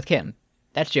did that with Kim.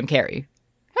 That's Jim Carrey.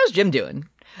 How's Jim doing?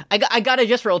 I gotta,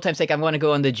 just for old time's sake, I want to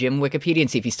go on the Jim Wikipedia and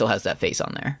see if he still has that face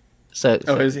on there. So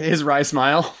his wry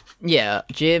smile. Yeah,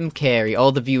 Jim Carrey.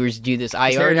 All the viewers do this.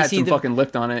 His hair had some fucking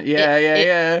lift on it.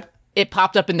 Yeah. It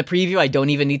popped up in the preview. I don't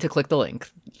even need to click the link.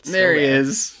 There he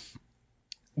is.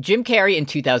 Jim Carrey in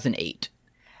 2008.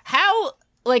 How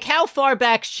far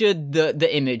back should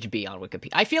the image be on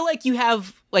Wikipedia? I feel like you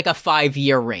have like a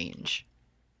 5-year range.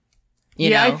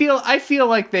 You know? I feel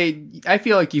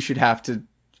like you should have to,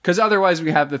 because otherwise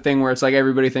we have the thing where it's like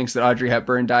everybody thinks that Audrey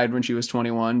Hepburn died when she was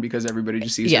 21 because everybody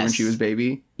just sees her when she was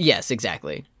baby. Yes,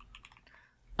 exactly.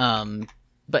 And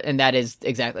that is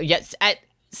exactly, yes.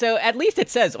 So at least it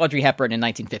says Audrey Hepburn in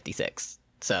 1956.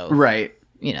 So right,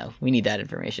 we need that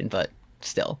information, but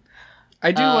still,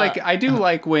 I do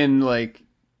like when like.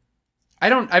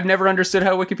 I've never understood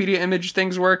how Wikipedia image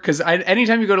things work, because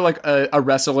anytime you go to like a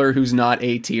wrestler who's not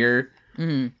A tier,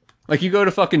 like you go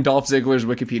to fucking Dolph Ziggler's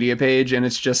Wikipedia page and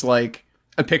it's just like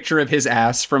a picture of his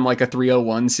ass from like a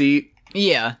 301 seat.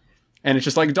 Yeah. And it's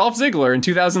just like Dolph Ziggler in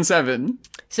 2007.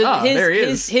 So there he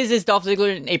is. His is Dolph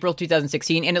Ziggler in April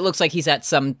 2016, and it looks like he's at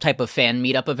some type of fan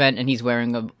meetup event, and he's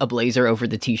wearing a blazer over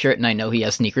the t-shirt, and I know he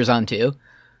has sneakers on too.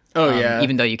 Oh, yeah.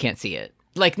 Even though you can't see it.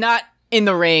 Like, not in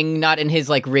the ring, not in his,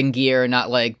 like, ring gear, not,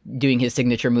 like, doing his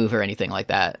signature move or anything like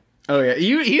that. Oh, yeah.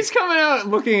 He's coming out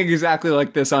looking exactly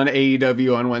like this on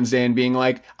AEW on Wednesday and being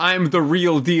like, I'm the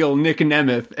real deal Nick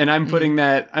Nemeth, and I'm putting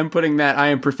that I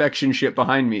Am Perfection shit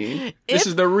behind me. This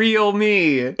is the real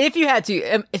me. If you had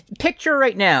to, picture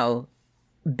right now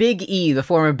Big E, the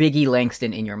former Big E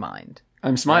Langston, in your mind.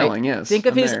 I'm smiling, yes. Think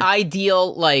of his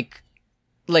ideal, like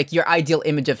your ideal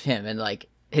image of him, and, like,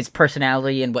 his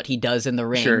personality and what he does in the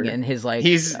ring and his like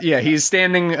he's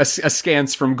standing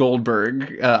askance from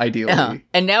Goldberg, ideally.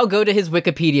 And now go to his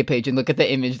Wikipedia page and look at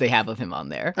the image they have of him on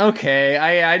there. Okay,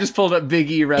 I just pulled up Big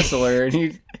E wrestler and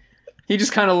he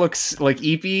just kind of looks like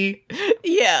Eepy.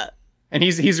 Yeah. And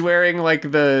he's wearing like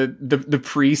the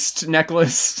priest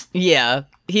necklace. Yeah.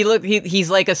 He's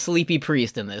like a sleepy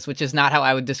priest in this, which is not how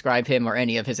I would describe him or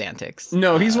any of his antics.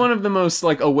 No, he's one of the most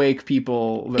like awake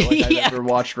people that like I've ever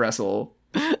watched wrestle.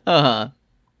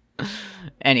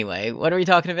 Anyway, what are we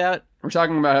talking about? We're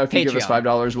talking about how if you give us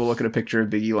 $5, we'll look at a picture of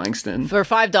Big E Langston. For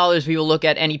 $5, we will look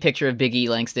at any picture of Big E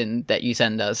Langston that you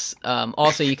send us.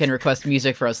 Also, you can request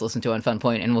music for us to listen to on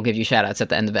FunPoint, and we'll give you shout-outs at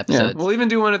the end of episodes. Yeah, we'll even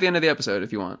do one at the end of the episode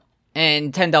if you want.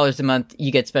 And $10 a month,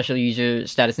 you get special user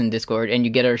status in Discord, and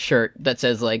you get our shirt that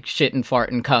says, like, shit and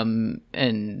fart and cum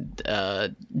and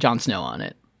Jon Snow on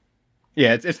it.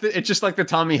 Yeah, it's just like the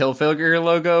Tommy Hilfiger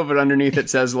logo, but underneath it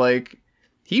says, like,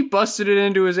 he busted it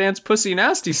into his aunt's pussy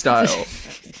nasty style.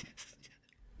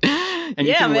 And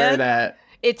you can wear that.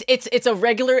 It's a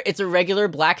regular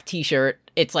black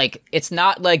t-shirt. It's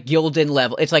not like Gildan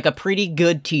level. It's like a pretty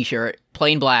good t-shirt,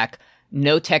 plain black,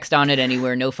 no text on it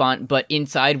anywhere, no font, but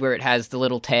inside where it has the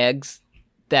little tags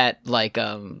that like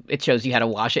it shows you how to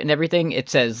wash it and everything, it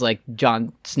says like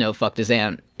Jon Snow fucked his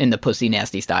aunt in the pussy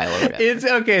nasty style or whatever. It's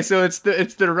okay, so it's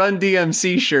the Run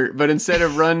DMC shirt, but instead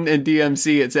of Run and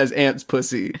DMC it says Aunt's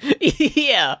pussy.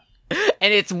 Yeah.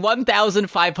 And it's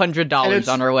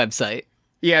 $1,500 on our website.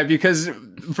 Yeah, because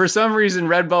for some reason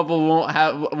Redbubble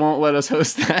won't let us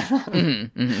host that.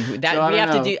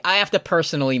 I have to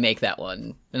personally make that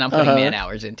one, and I'm putting man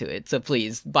hours into it. So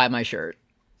please buy my shirt.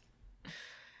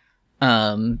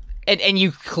 And and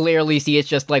you clearly see it's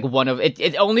just like one of it.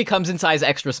 It only comes in size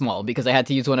extra small because I had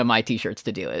to use one of my t-shirts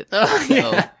to do it.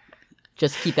 So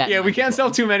just keep that. Yeah, we can't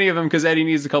sell too many of them because Eddie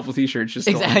needs a couple t-shirts. Just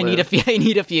exactly. I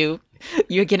need a few.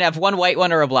 You can have one white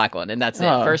one or a black one, and that's it.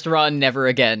 First run, never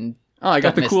again. Oh, I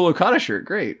got the cool Okada shirt.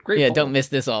 Great. Yeah, don't miss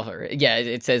this offer. Yeah,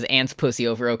 it says Ant's pussy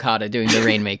over Okada doing the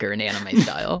Rainmaker in anime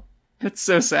style. That's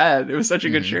so sad. It was such a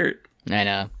good shirt. I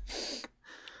know.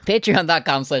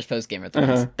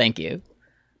 Patreon.com/postgamerthreads. Thank you.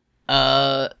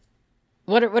 What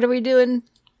are we doing?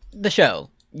 The show.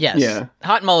 Yes. Yeah.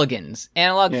 Hot Mulligans.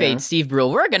 Analog Fate. Steve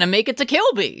Brule. We're gonna make it to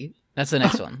Kilby. That's the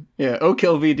next one. Yeah. Oh,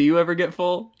 Kilby, do you ever get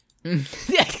full?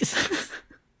 Yes.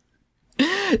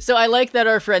 So I like that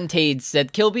our friend Tade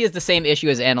said Kilby is the same issue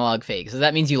as Analog Fake. So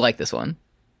that means you like this one.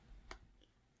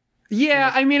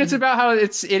 Yeah, I mean, it's about how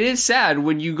it is sad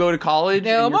when you go to college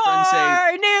no and your friends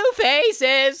say, new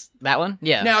faces. That one?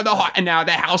 Yeah. Now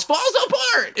the house falls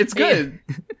apart. It's good.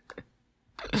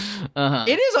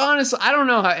 It is honestly, I don't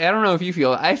know if you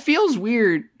feel it. It feels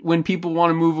weird when people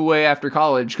want to move away after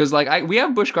college because like we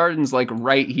have Busch Gardens like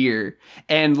right here,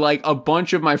 and like a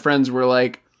bunch of my friends were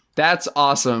like, that's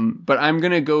awesome, but I'm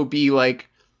gonna go be like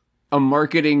a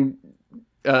marketing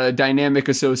dynamic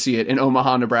associate in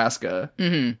Omaha, Nebraska.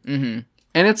 And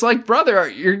it's like, brother,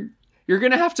 you're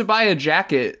gonna have to buy a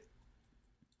jacket.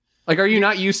 Like, are you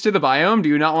not used to the biome? Do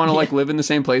you not want to like live in the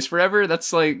same place forever?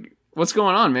 That's like, what's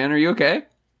going on, man? Are you okay?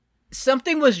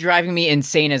 Something was driving me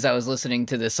insane as I was listening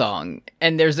to this song,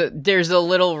 and there's a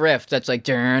little riff that's like,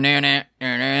 and I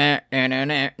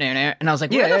was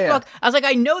like, where the fuck? I was like,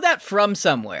 I know that from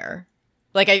somewhere.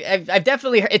 Like I've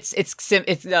definitely heard, it's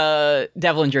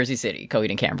Devil in Jersey City, Coheed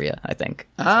and Cambria, I think.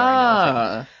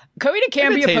 Coheed and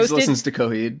Cambria listens to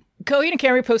Coheed. Coheed and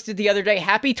Cambria posted the other day,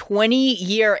 happy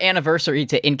 20-year anniversary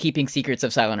to In Keeping Secrets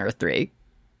of Silent Earth 3.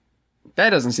 That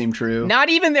doesn't seem true. Not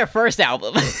even their first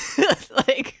album.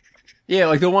 Like, yeah,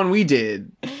 like the one we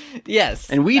did. Yes.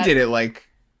 And we did it like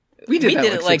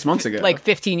 6 months ago. Like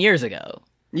 15 years ago.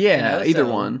 Yeah, either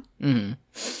one. Mm-hmm.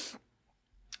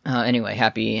 Anyway,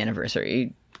 happy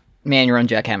anniversary. Man, you're on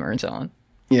Jackhammer and so on.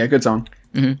 Yeah, good song.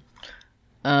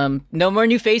 Mm-hmm. No more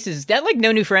new faces. Is that like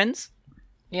no new friends?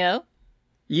 You know?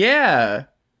 Yeah.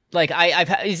 Like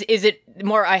is it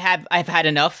more I've had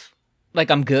enough? Like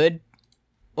I'm good?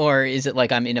 Or is it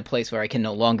like I'm in a place where I can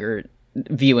no longer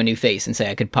view a new face and say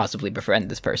I could possibly befriend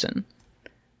this person?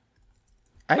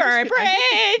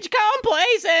 Bridge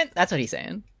complacent. That's what he's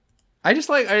saying. I just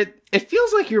like it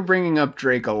feels like you're bringing up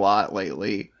Drake a lot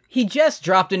lately. He just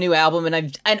dropped a new album,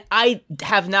 and I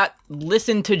have not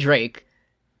listened to Drake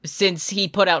since he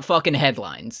put out fucking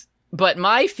Headlines. But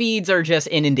my feeds are just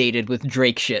inundated with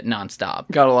Drake shit nonstop.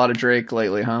 Got a lot of Drake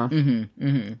lately, huh?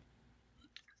 Mm-hmm.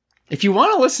 If you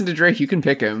want to listen to Drake, you can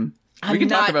pick him. We can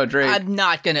talk about Drake. I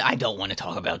don't want to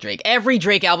talk about Drake. Every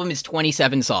Drake album is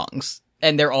 27 songs,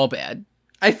 and they're all bad.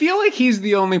 I feel like he's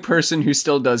the only person who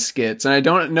still does skits, and I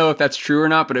don't know if that's true or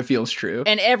not, but it feels true.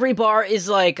 And every bar is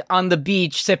like on the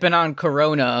beach sipping on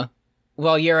Corona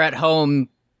while you're at home,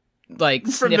 like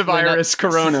from the virus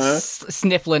Corona,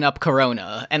 sniffling up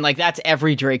Corona, and like that's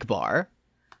every Drake bar.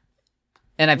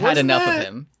 And I've had enough of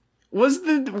him.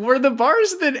 Were the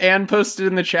bars that Anne posted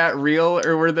in the chat real,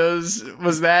 or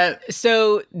was that?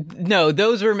 So no,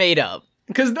 those were made up.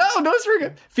 Because no, those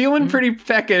were feeling pretty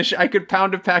peckish. I could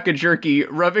pound a pack of jerky,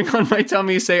 rubbing on my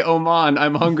tummy, say, "Oman,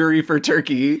 I'm hungry for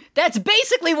turkey." That's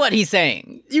basically what he's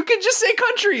saying. You can just say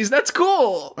countries. That's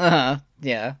cool.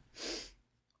 Yeah.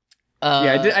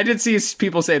 I did see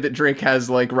people say that Drake has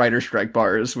like writer strike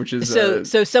bars, which is so.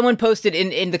 Someone posted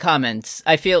in the comments.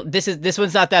 I feel this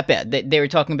one's not that bad. They were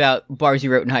talking about bars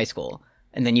you wrote in high school,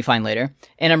 and then you find later.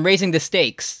 And I'm raising the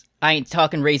stakes. I ain't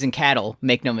talking raising cattle.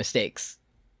 Make no mistakes.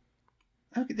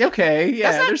 Okay,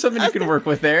 yeah, there's something you can work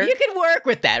with there. You can work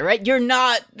with that, right? You're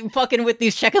not fucking with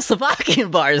these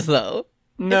Czechoslovakian bars, though.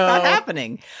 No. It's not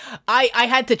happening. I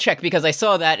had to check because I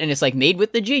saw that, and it's like made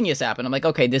with the Genius app, and I'm like,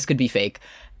 okay, this could be fake.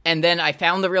 And then I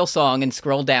found the real song and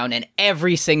scrolled down, and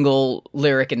every single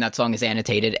lyric in that song is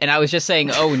annotated, and I was just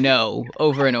saying, oh no,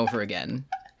 over and over again.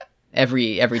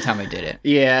 Every time I did it.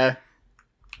 Yeah.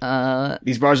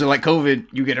 These bars are like COVID.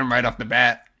 You get them right off the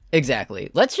bat. Exactly.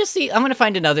 Let's just see. I'm going to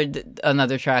find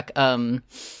another track,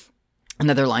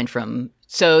 another line from,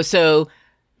 so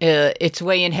it's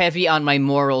weighing heavy on my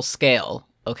moral scale.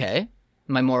 Okay.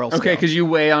 My moral scale. Okay, because you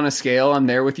weigh on a scale. I'm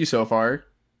there with you so far.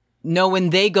 No, when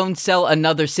they gon' sell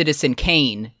another Citizen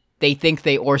Kane, they think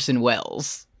they Orson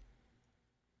Welles.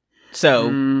 So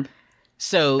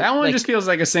that one just feels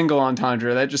like a single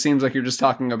entendre. That just seems like you're just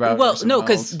talking about. Well, no,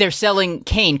 because they're selling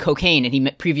cocaine, and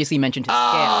he previously mentioned his scale.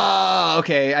 Oh,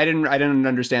 okay. I didn't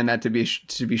understand that to be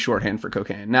shorthand for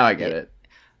cocaine. Now I get it.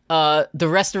 The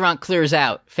restaurant clears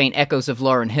out. Faint echoes of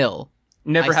Lauryn Hill.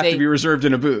 Never have to be reserved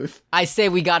in a booth. I say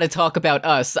we gotta talk about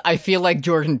us. I feel like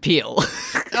Jordan Peele.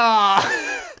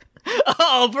 Oh.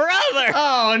 Oh, brother!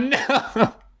 Oh,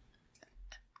 no.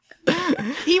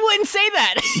 He wouldn't say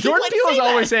that. Jordan Peele is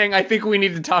always saying, I think we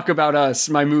need to talk about us,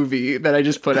 my movie that I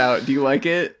just put out. Do you like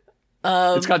it?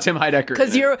 It's got Tim Heidecker in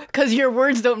it. Because your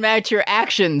words don't match your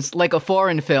actions like a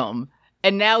foreign film.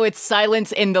 And now it's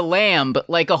Silence in the Lamb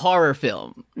like a horror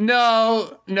film.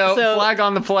 No, flag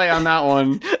on the play on that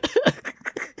one.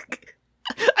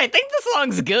 I think the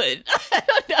song's good. I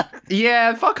don't know.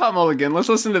 Yeah, fuck Hot Mulligan. Let's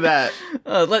listen to that.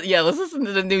 Let's listen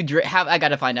to the new I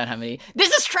gotta find out how many.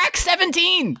 This is track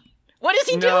 17! What is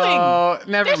he doing? No,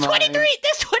 never There's mind. 23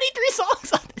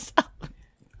 songs on this album.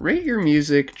 Rate Your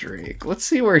Music, Drake. Let's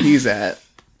see where he's at.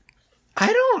 I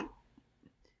don't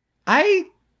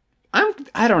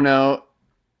know.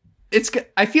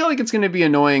 I feel like it's going to be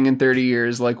annoying in 30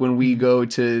 years, like when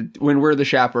we're the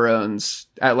chaperones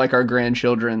at like our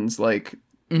grandchildren's like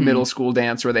middle school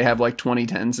dance where they have like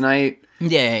 2010s night.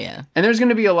 Yeah. And there's going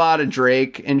to be a lot of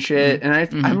Drake and shit,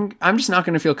 and I'm just not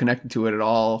going to feel connected to it at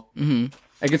all. Mm-hmm.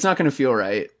 Like it's not going to feel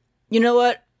right. You know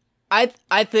what? I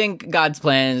think God's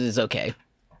Plan is okay.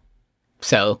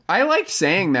 So I liked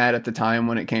saying that at the time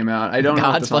when it came out. I don't know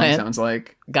what the song sounds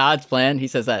like. God's Plan. He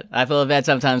says that. I feel bad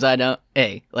sometimes. I don't.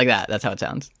 Hey, like that. That's how it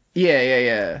sounds.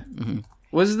 Yeah. Mm-hmm.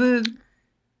 Was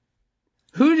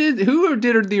who did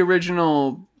the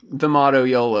original The Motto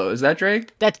YOLO? Is that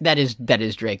Drake? That is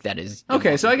Drake. That is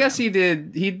okay. So I guess he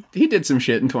did some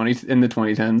shit in the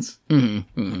 2010s.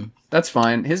 Mm-hmm. That's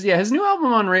fine. His new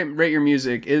album on Rate Your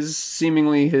Music is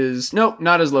seemingly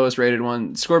not his lowest rated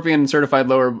one. Scorpion and Certified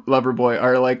Lover Boy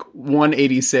are like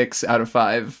 186 out of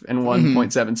 5 and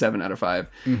 1.77 out of 5.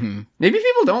 Mm-hmm. Maybe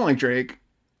people don't like Drake.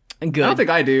 Good. I don't think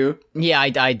I do. Yeah, I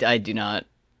do not.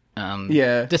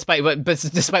 Yeah. Despite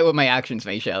what my actions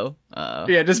may show.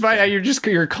 Despite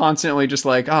you're constantly just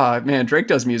like, man, Drake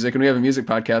does music and we have a music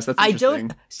podcast. That's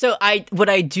interesting. What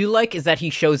I do like is that he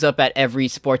shows up at every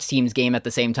sports team's game at the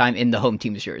same time in the home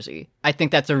team's jersey. I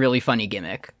think that's a really funny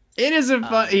gimmick. It is a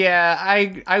fun,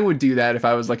 I would do that if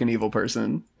I was like an evil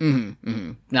person.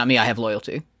 Not me, I have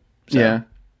loyalty. So. Yeah.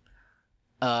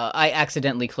 I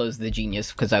accidentally closed the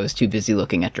Genius because I was too busy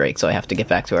looking at Drake, so I have to get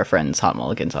back to our friends Hot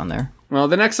Mulligans on there. Well,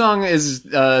 the next song is,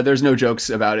 there's no jokes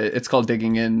about it. It's called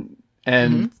Digging In,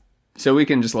 and so we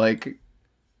can just like,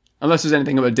 unless there's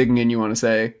anything about Digging In you want to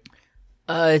say.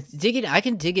 Digging, I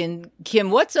can dig in. Kim,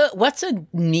 what's a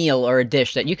meal or a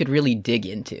dish that you could really dig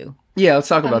into? Yeah, let's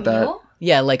talk about that.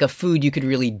 Yeah, like a food you could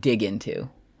really dig into.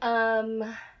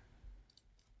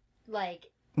 Like...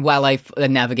 While I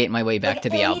navigate my way back to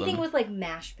the album. Anything with, like,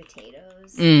 mashed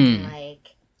potatoes.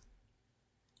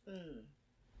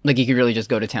 Like, you could really just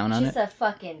go to town on it? Just a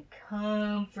fucking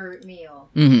comfort meal.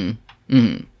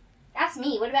 That's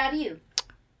me. What about you?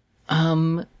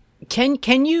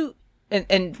 Can you...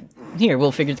 And here,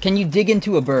 we'll figure... Can you dig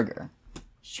into a burger?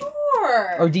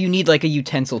 Sure. Or do you need, like, a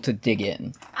utensil to dig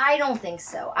in? I don't think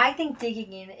so. I think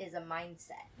digging in is a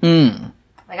mindset.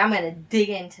 Like, I'm gonna dig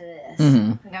into this.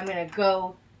 Like, I'm gonna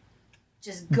go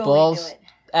balls into it.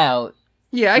 Out.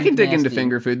 Yeah, I can dig into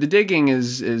finger food. The digging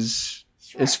is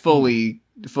fully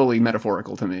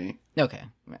metaphorical to me. Okay,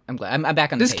 I'm glad. I'm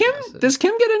back on the page. Does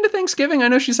Kim get into Thanksgiving? I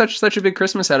know she's such a big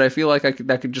Christmas head. I feel like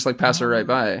that could just like pass her right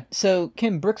by. So,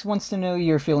 Kim, Brooks wants to know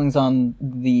your feelings on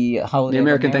the holiday. The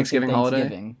American Thanksgiving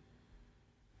holiday.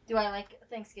 Do I like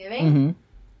Thanksgiving?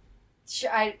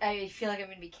 I feel like I'm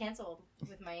going to be canceled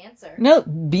with my answer. No,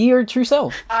 be your true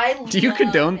self. Do you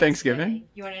condone Thanksgiving?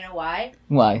 You want to know why?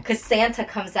 Why? Because Santa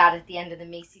comes out at the end of the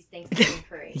Macy's Thanksgiving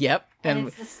parade. Yep. And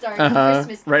it's the start of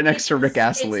Christmas. Right next to Rick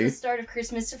Astley. It's the start of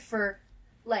Christmas for,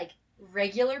 like,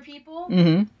 regular people.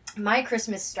 My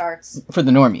Christmas starts... For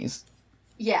the normies.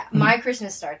 Yeah, my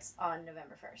Christmas starts on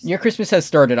November 1st. Your Christmas has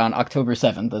started on October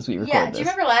 7th as we record this. Yeah, do you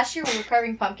remember last year we were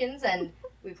carving pumpkins and...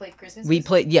 We played Christmas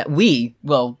music?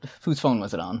 Well, whose phone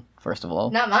was it on, first of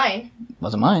all? Not mine.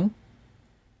 Wasn't mine.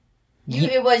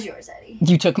 It was yours, Eddie.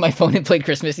 You took my phone and played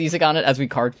Christmas music on it as we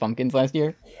carved pumpkins last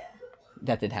year? Yeah.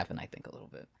 That did happen, I think, a little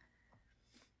bit.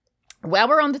 While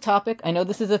we're on the topic, I know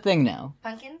this is a thing now.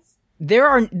 Pumpkins? There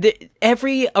are...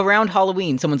 around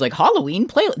Halloween, someone's like, Halloween?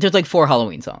 There's like 4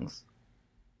 Halloween songs.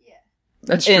 Yeah.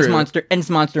 That's true. It's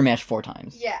Monster Mash 4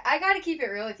 times. Yeah, I gotta keep it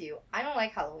real with you. I don't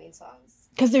like Halloween songs.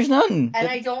 Because there's none. And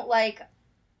I don't like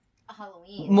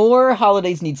Halloween. More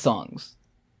holidays need songs,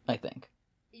 I think.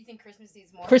 You think Christmas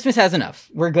needs more? Christmas has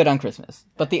enough. We're good on Christmas.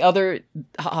 But the other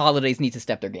holidays need to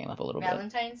step their game up a little bit.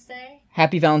 Valentine's Day?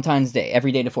 Happy Valentine's Day.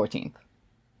 Every day to 14th.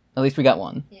 At least we got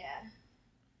one. Yeah.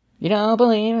 You don't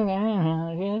believe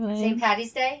St.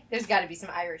 Paddy's Day? There's got to be some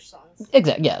Irish songs.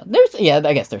 Exactly. Yeah.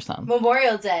 I guess there's some.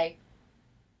 Memorial Day.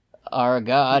 Our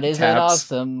God is an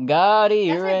awesome God. He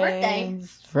That's my birthday.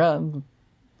 reigns from.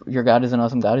 Your God is an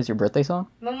awesome God is your birthday song?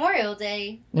 Memorial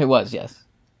Day. It was, yes.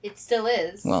 It still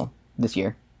is. Well, this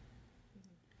year.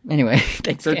 Anyway,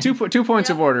 thanks. So 2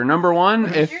 points of order. Number one,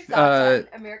 What is your thoughts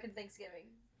on American Thanksgiving?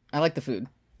 I like the food.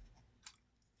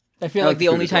 I feel like the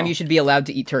only time you should be allowed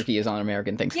to eat turkey is on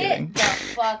American Thanksgiving. Get the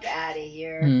fuck out of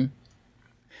here. Mm.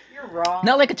 You're wrong.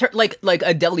 Not like like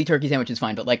a deli turkey sandwich is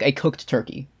fine, but like a cooked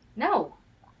turkey. No.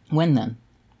 When then?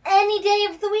 Any day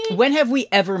of the week. When have we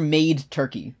ever made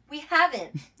turkey? We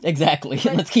haven't. Exactly.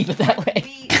 Let's keep it that way.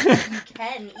 You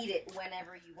can eat it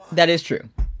whenever you want. That is true.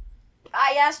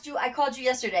 I called you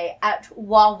yesterday at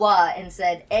Wawa and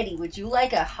said, Eddie, would you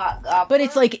like a hot gobble? But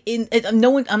it's like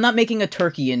I'm not making a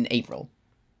turkey in April.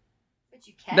 But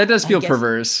you can. That does feel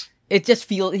perverse. It just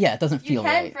feels, it doesn't feel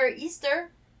right. You can for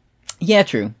Easter. Yeah,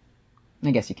 true.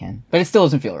 I guess you can. But it still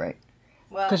doesn't feel right.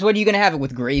 Well, Because what are you going to have it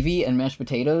with? Gravy and mashed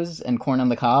potatoes and corn on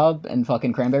the cob and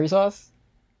fucking cranberry sauce?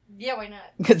 yeah, why not?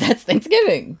 Because that's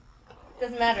Thanksgiving.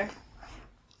 Doesn't matter.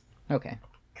 Okay.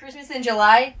 Christmas in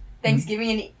July, Thanksgiving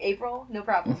in April, no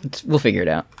problem. We'll figure it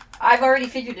out. I've already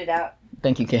figured it out.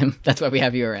 Thank you, Kim. That's why we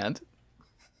have you around.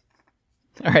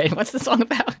 All right, what's the song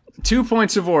about? 2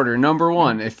 points of order. Number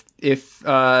one, if it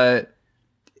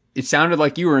sounded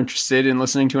like you were interested in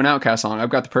listening to an Outkast song,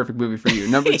 I've got the perfect movie for you.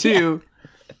 Number two,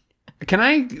 can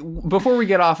I, before we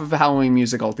get off of Halloween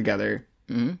music altogether,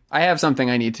 I have something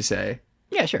I need to say.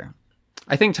 Yeah, sure.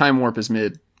 I think Time Warp is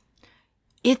mid.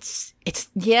 It's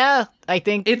yeah, I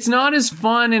think It's not as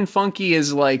fun and funky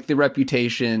as like the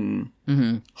Reputation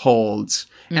holds.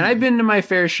 And I've been to my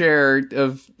fair share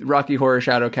of Rocky Horror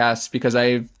Shadowcasts because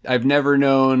I've never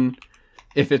known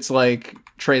if it's like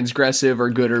transgressive or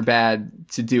good or bad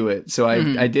to do it. So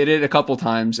I did it a couple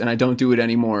times and I don't do it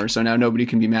anymore. So now nobody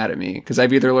can be mad at me because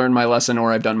I've either learned my lesson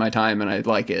or I've done my time and I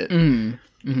like it. And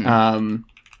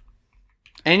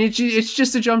it's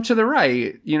just a jump to the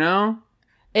right, you know?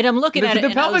 And I'm looking at it. The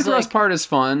pelvic thrust part is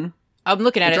fun. I'm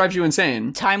looking at it. It drives you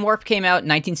insane. Time Warp came out in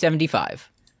 1975.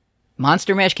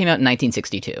 Monster Mash came out in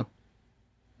 1962.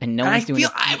 And no one's doing it.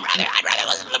 I'd rather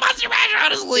listen to Monster Mash,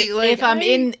 honestly.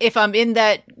 If I'm in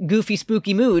that goofy,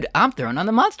 spooky mood, I'm throwing on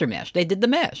the Monster Mash. They did the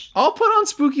mash. I'll put on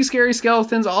Spooky Scary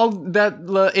Skeletons.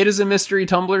 It Is a Mystery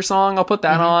Tumblr song. I'll put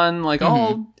that on. Like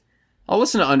I'll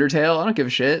listen to Undertale. I don't give a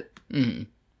shit.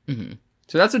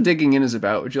 So that's what Digging In is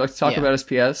about. Would you like to talk about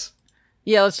SPS?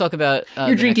 Yeah, let's talk about.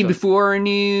 You're drinking before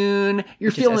noon.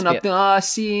 You're filling up the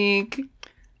sink.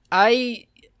 I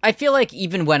feel like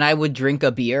even when I would drink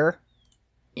a beer,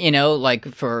 you know, like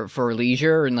for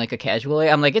leisure and like a casual way,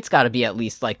 I'm like, it's got to be at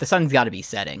least like the sun's got to be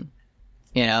setting,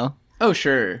 you know. Oh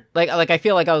sure. Like I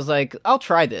feel like I was like, I'll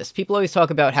try this. People always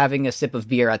talk about having a sip of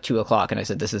beer at 2:00, and I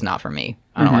said, this is not for me.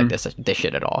 I don't like this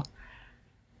shit at all.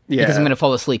 Yeah, because I'm gonna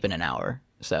fall asleep in an hour.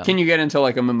 So can you get into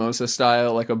like a mimosa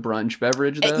style, like a brunch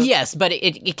beverage though? Yes, but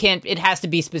it can't. It has to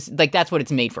be specific. Like that's what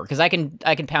it's made for. Because I can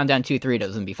pound down 2-3 of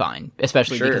those and be fine.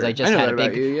 Especially because I just had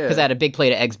a big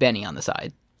plate of eggs Benny on the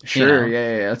side. Sure, you know?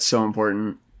 yeah, that's so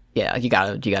important. Yeah, you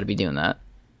gotta be doing that.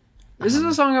 This is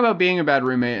a song about being a bad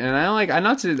roommate, and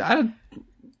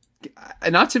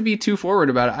not to be too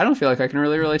forward about it. I don't feel like I can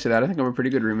really relate to that. I think I'm a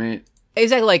pretty good roommate.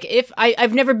 Exactly. Like if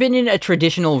I've never been in a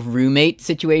traditional roommate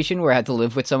situation where I had to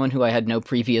live with someone who I had no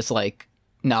previous like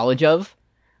knowledge of.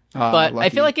 But lucky. I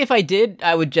feel like if I did,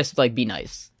 I would just like be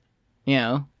nice. You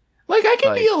know? Like I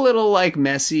can be a little like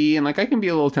messy and like I can be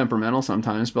a little temperamental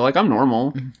sometimes, but like I'm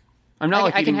normal. I'm not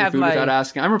like eating food without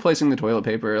asking. I'm replacing the toilet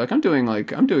paper. Like I'm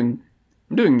doing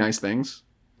nice things.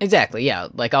 Exactly. Yeah.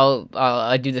 Like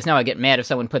I do this now. I get mad if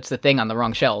someone puts the thing on the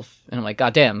wrong shelf, and I'm like,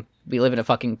 God damn. We live in a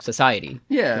fucking society.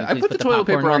 Yeah, I put the toilet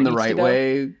paper on the right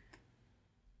way.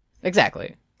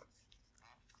 Exactly.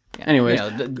 Yeah, anyway, you know,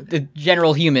 the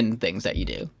general human things that you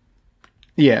do.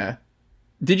 Yeah.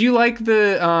 Did you like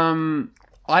the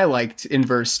I liked in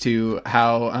verse 2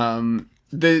 how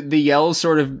the yells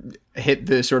sort of hit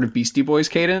the sort of Beastie Boys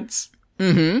cadence.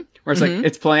 Where it's like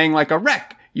it's playing like a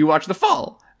wreck. You watch the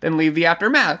fall, then leave the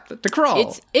aftermath to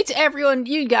crawl. It's everyone.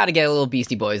 You got to get a little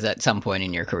Beastie Boys at some point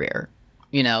in your career.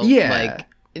 You know, like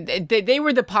they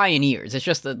were the pioneers. It's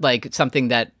just like something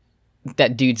that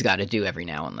dude's got to do every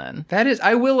now and then. That is,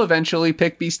 I will eventually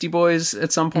pick Beastie Boys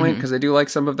at some point because I do like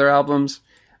some of their albums.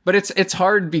 But it's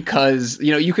hard because,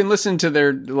 you know, you can listen to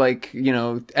their, like, you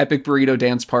know, Epic Burrito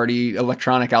Dance Party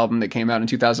electronic album that came out in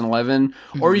 2011,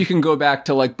 or you can go back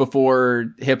to, like, before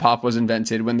hip-hop was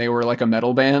invented, when they were, like, a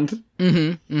metal band.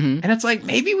 And it's like,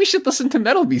 maybe we should listen to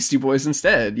Metal Beastie Boys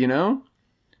instead, you know?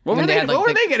 What were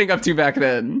they getting up to back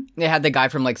then? They had the guy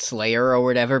from, like, Slayer or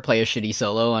whatever play a shitty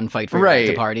solo on Fight for Your Right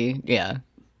to Party. Yeah.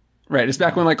 Right, it's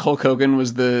back when, like, Hulk Hogan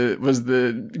was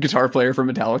the guitar player for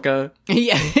Metallica.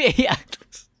 Yeah.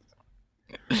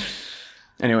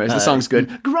 Anyways, the song's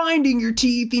good. Grinding your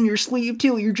teeth in your sleep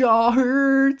till your jaw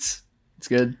hurts. It's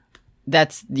good.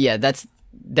 That's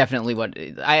definitely what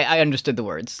I understood the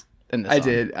words in this song.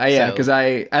 I did. Because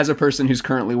as a person who's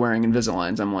currently wearing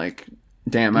Invisaligns, I'm like,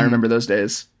 damn, I remember those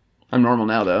days. I'm normal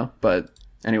now though. But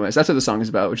anyways, that's what the song is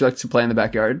about. Would you like to play in the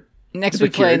backyard? Next we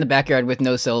play in the backyard with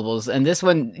no syllables, and this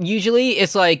one, usually,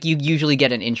 it's like, you usually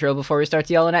get an intro before he starts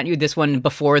yelling at you. This one,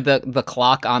 before the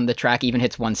clock on the track even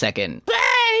hits 1 second.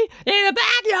 Play in the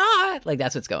backyard! Like,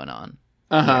 that's what's going on.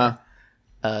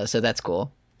 So that's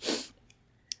cool.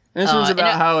 And this one's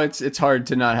about how it's hard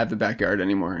to not have the backyard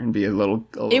anymore and be a little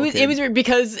It was weird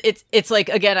because it's like,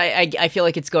 again, I feel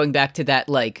like it's going back to that,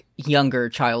 like, younger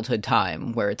childhood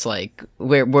time where it's like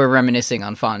we're reminiscing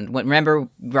on fun. Remember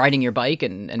riding your bike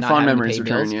and not fond having memories to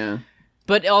pay return, bills? yeah.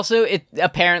 But also, it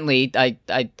apparently,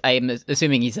 I am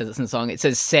assuming he says this in the song. It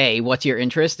says, "Say what's your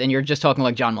interest," and you're just talking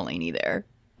like John Mulaney there,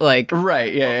 like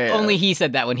right, yeah. Only he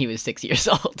said that when he was 6 years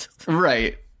old,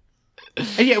 right.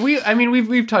 And yeah,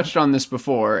 we've touched on this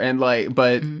before, and like,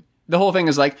 but the whole thing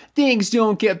is like, things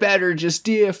don't get better, just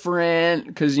different,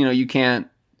 because, you know, you can't.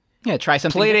 Yeah, try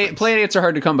something. Play dates are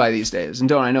hard to come by these days, and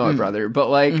don't I know it, brother? But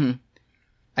like,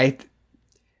 I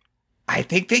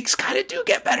think things kind of do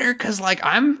get better, because like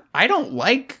I don't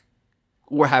like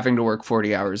we're having to work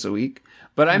 40 hours a week,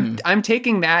 but I'm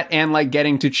taking that and like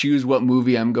getting to choose what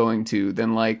movie I'm going to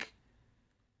than like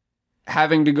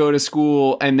having to go to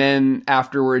school, and then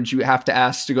afterwards you have to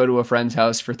ask to go to a friend's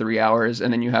house for 3 hours,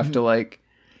 and then you have to like,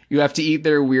 you have to eat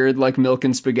their weird like milk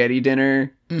and spaghetti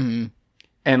dinner.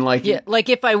 And like, yeah, like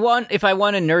if I want a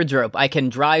Nerds rope, I can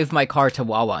drive my car to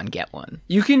Wawa and get one.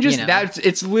 You can just,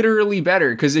 it's literally better,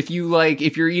 because if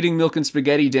you're eating milk and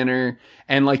spaghetti dinner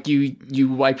and like you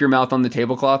wipe your mouth on the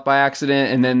tablecloth by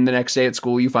accident, and then the next day at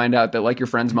school you find out that like your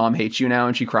friend's mom hates you now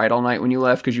and she cried all night when you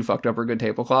left because you fucked up her good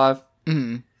tablecloth.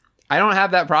 I don't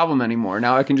have that problem anymore.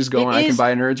 Now I can just go I can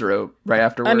buy a Nerds rope right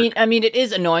after work. I mean, it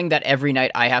is annoying that every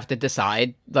night I have to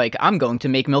decide, like, I'm going to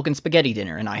make milk and spaghetti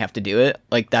dinner, and I have to do it.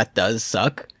 Like, that does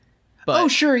suck. But, oh,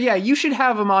 sure, yeah. You should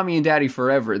have a mommy and daddy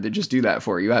forever that just do that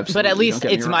for you. Absolutely. But at least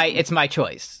it's my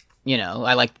choice. You know,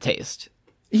 I like the taste.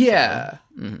 Yeah. So,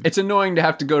 it's annoying to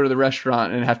have to go to the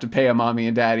restaurant and have to pay a mommy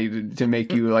and daddy to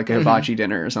make you like a hibachi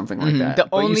dinner or something like that.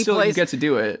 You get to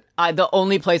do it. The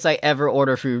only place I ever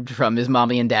order food from is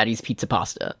Mommy and Daddy's Pizza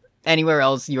Pasta. Anywhere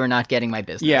else, you are not getting my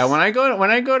business. Yeah, when I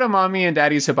go to Mommy and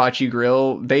Daddy's Hibachi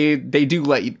Grill, they do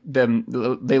let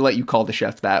you call the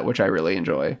chef that, which I really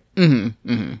enjoy.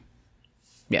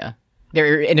 Yeah,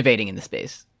 they're innovating in the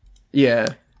space.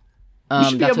 Yeah. You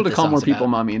should be able to call more people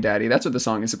Mommy and Daddy. That's what the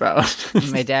song is about.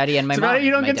 My daddy and my mom. You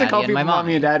don't get to call people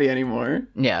Mommy and Daddy anymore.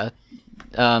 Yeah.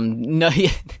 No.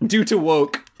 Yeah. Due to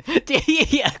woke.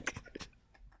 Yeah.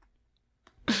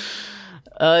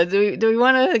 Do we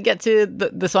want to get to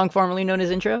the song formerly known as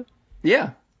Intro? Yeah.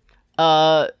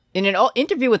 In an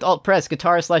interview with Alt Press,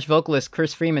 guitarist/vocalist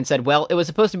Chris Freeman said, "Well, it was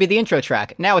supposed to be the intro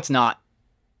track. Now it's not."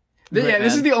 Yeah,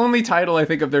 this is the only title I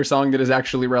think of their song that is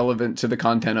actually relevant to the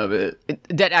content of it.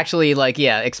 That actually, like,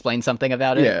 explains something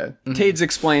about it. Yeah. Tades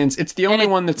explains, it's the only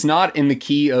one that's not in the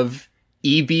key of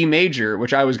E B major,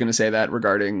 which I was going to say that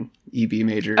regarding E B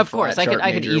major. Of course, I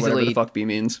could easily, whatever the fuck B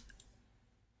means.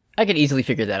 I could easily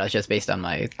figure that out just based on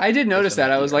my. I did notice that.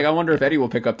 I was like, I wonder if Eddie will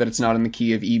pick up that it's not in the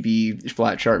key of E B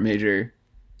flat sharp major.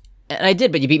 And I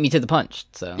did, but you beat me to the punch.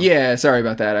 So yeah, sorry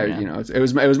about that. It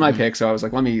was my pick, so I was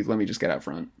like, let me just get out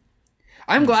front.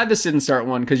 I'm glad this didn't start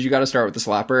one, because you got to start with the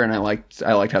slapper, and I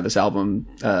liked how this album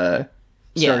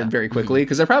started very quickly,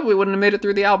 because I probably wouldn't have made it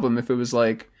through the album if it was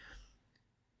like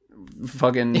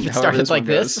fucking. If it started like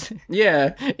this,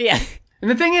 yeah. And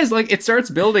the thing is, like, it starts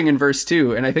building in verse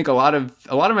 2, and I think a lot of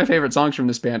my favorite songs from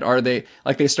this band are they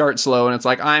start slow, and it's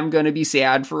like, I'm gonna be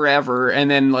sad forever, and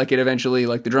then like it eventually,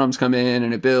 like, the drums come in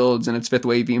and it builds and it's fifth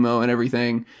wave emo and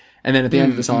everything. And then at the end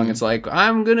of the song, it's like,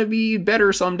 I'm gonna be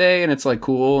better someday, and it's like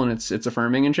cool, and it's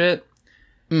affirming and shit.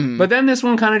 But then this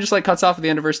one kind of just like cuts off at the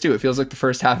end of verse 2. It feels like the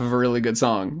first half of a really good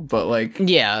song, but like,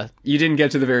 yeah, you didn't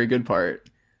get to the very good part.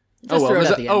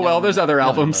 There's other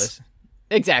albums.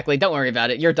 Exactly. Don't worry about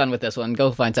it. You're done with this one.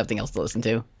 Go find something else to listen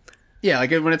to. Yeah,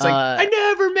 like when it's like, I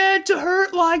never meant to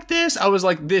hurt like this. I was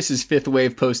like, this is fifth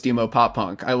wave post-emo pop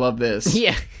punk. I love this.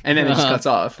 Yeah. And then it just cuts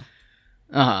off.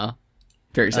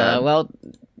 Very sad. Well,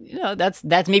 that's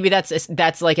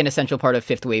like an essential part of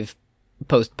fifth wave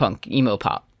post-punk emo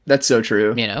pop. That's so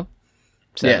true.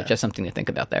 So just something to think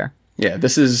about there. Yeah,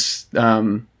 this is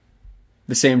the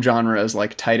same genre as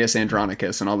like Titus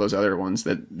Andronicus and all those other ones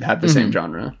that have the same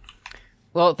genre.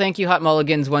 Well, thank you, Hot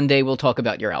Mulligans. One day we'll talk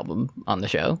about your album on the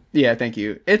show. Yeah, thank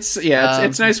you. It's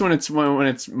nice when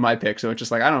it's my pick. So it's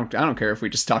just like I don't care if we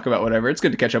just talk about whatever. It's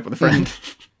good to catch up with a friend.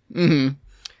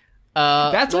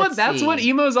 That's what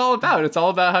emo's all about. It's all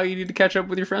about how you need to catch up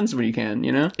with your friends when you can.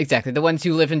 Exactly, the ones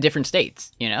who live in different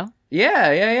states. Yeah.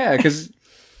 Because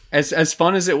as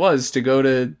fun as it was to go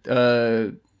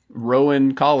to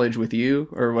Rowan College with you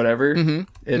or whatever,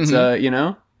 it's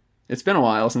it's been a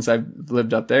while since I've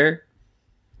lived up there.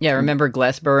 Yeah, remember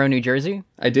Glassboro, New Jersey?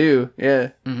 I do, yeah.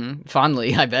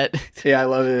 Fondly, I bet. Yeah, I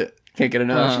love it. Can't get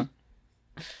enough.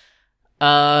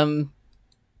 No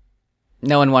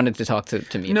one wanted to talk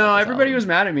to me. No, everybody was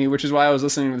mad at me, which is why I was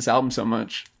listening to this album so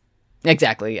much.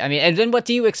 Exactly. I mean, and then what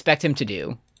do you expect him to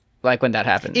do? Like when that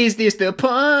happens? Is this the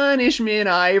punishment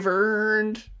I've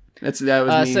earned? That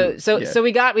was me. So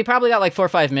we probably got like 4 or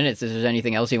 5 minutes. If there's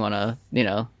anything else you want to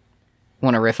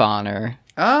riff on or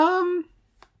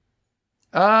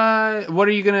what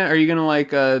are you gonna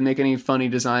like make any funny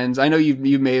designs? I know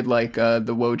you made like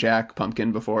the Wojak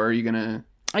pumpkin before. Are you gonna?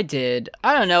 I did.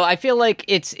 I don't know. I feel like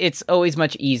it's always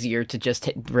much easier to just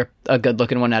rip a good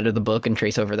looking one out of the book and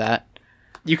trace over that.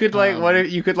 You could like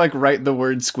you could like write the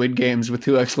word Squid Games with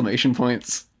 2 exclamation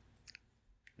points.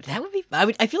 That would be.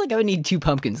 I feel like I would need 2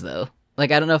 pumpkins though.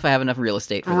 Like I don't know if I have enough real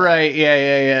estate for that. Right.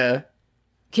 Yeah.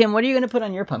 Kim, what are you gonna put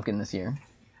on your pumpkin this year?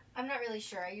 I'm not really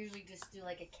sure. I usually just do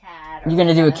like a cat. You're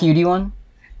gonna do a cutie one?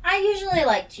 I usually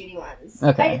like cutie ones.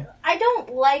 Okay. I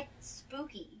don't like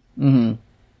spooky. Mm-hmm.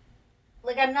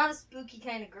 Like I'm not a spooky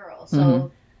kind of girl,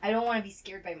 so I don't want to be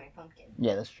scared by my pumpkin.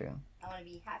 Yeah, that's true. I want to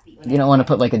be happy. You don't want to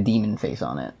put like a demon face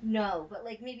on it. No, but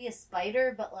like maybe a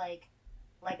spider, but like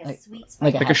a sweet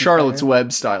spider. Like a Charlotte's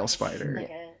Web style spider.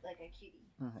 Like a cutie.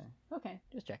 Okay,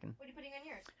 just checking. What are you putting on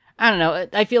yours? I don't know.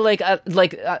 I feel like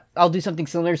I'll do something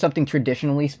similar, something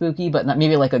traditionally spooky, but not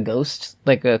maybe like a ghost,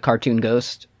 like a cartoon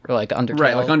ghost, or like Undertale.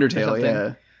 Right, like Undertale.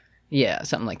 Yeah. Yeah,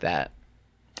 something like that.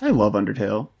 I love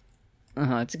Undertale.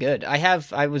 It's good.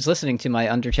 I was listening to my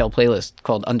Undertale playlist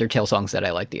called Undertale Songs That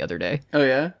I Like the other day. Oh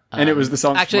yeah? And it was the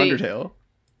songs from Undertale?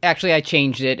 Actually, I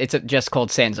changed it. It's just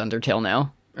called Sans Undertale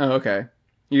now. Oh, okay.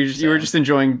 You were just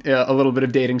enjoying a little bit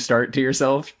of dating start to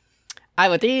yourself? I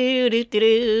would It's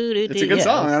a good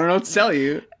song. I don't know what to tell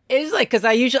you. It's like, because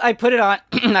I put it on,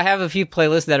 I have a few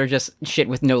playlists that are just shit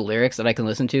with no lyrics that I can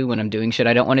listen to when I'm doing shit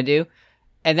I don't want to do.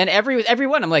 And then every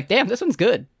one, I'm like, damn, this one's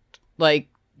good. Like,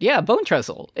 yeah, Bone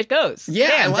Trestle. It goes. Yeah,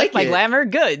 damn, I like my it. Glamour,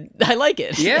 good. I like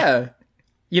it. Yeah.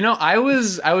 I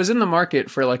was in the market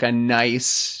for like a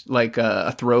nice, like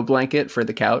a throw blanket for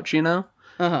the couch, Just,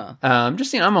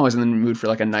 I'm always in the mood for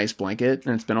like a nice blanket,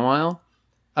 and it's been a while.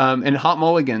 And Hot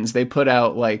Mulligans, they put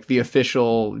out like the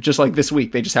official, just like this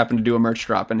week, they just happened to do a merch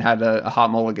drop and had a Hot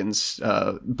Mulligans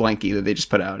blankie that they just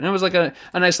put out. And it was like a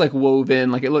nice like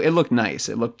woven, like it looked nice.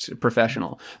 It looked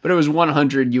professional, but it was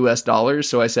 $100 US.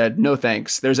 So I said, no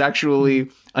thanks. There's actually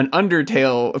an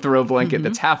Undertale throw blanket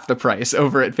that's half the price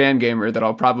over at Fangamer that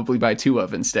I'll probably buy 2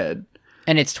 of instead.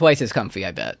 And it's twice as comfy,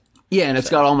 I bet. Yeah, and it's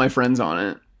got all my friends on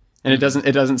it. And it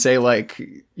doesn't say like,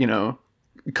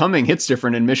 Coming hits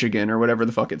different in Michigan or whatever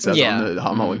the fuck it says on the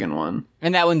Hot Mulligan one.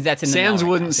 And that's in the Sans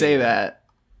wouldn't say that.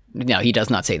 No, he does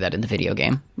not say that in the video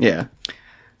game. Yeah.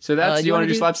 So do you want to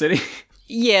do Slap City?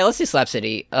 Yeah, let's do Slap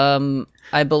City.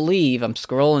 I believe I'm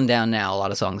scrolling down now. A lot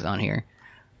of songs on here.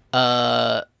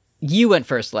 You went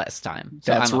first last time.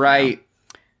 So that's right.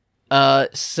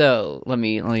 So let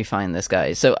me find this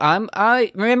guy. So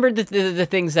I remember the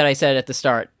things that I said at the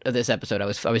start of this episode. I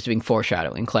was doing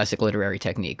foreshadowing, classic literary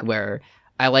technique, where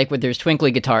I like when there's twinkly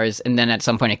guitars, and then at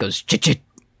some point it goes chit,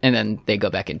 and then they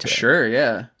go back into it. Sure,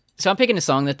 yeah. So I'm picking a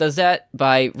song that does that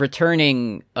by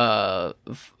returning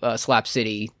Slap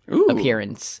City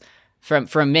appearance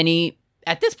from many,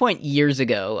 at this point, years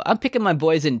ago. I'm picking my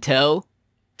boys in Toe.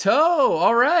 Toe,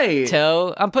 all right.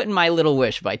 Toe. I'm putting My Little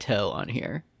Wish by Toe on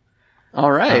here.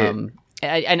 All right.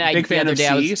 Big fan of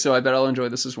C, so I bet I'll enjoy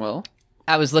this as well.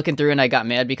 I was looking through and I got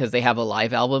mad because they have a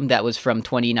live album that was from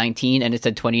 2019 and it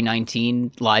said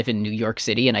 2019 live in New York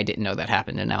City, and I didn't know that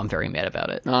happened, and now I'm very mad about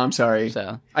it. Oh, I'm sorry.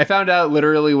 So I found out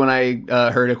literally when I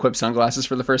heard Equip Sunglasses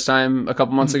for the first time a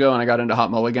couple months ago, and I got into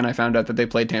Hot Mulligan. I found out that they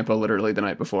played Tampa literally the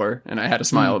night before, and I had a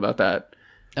smile about that.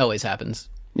 Always happens.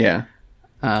 Yeah.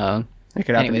 It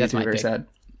could happen Anyway, to that's me my too. Very pick. sad.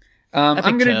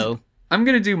 I'm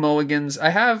gonna do Mulligans. I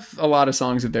have a lot of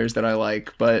songs of theirs that I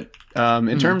like, but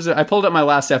in terms of, I pulled up my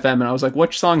Last FM and I was like,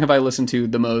 which song have I listened to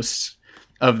the most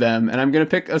of them? And I'm gonna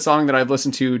pick a song that I've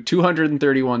listened to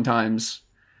 231 times.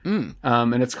 And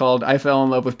it's called "I Fell in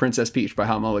Love with Princess Peach" by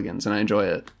Hot Mulligans, and I enjoy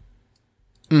it.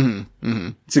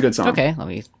 It's a good song. Okay, let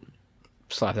me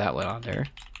slap that one on there.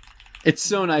 It's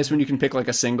so nice when you can pick like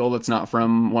a single that's not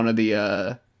from one of the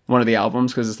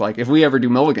albums, because it's like, if we ever do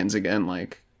Mulligans again,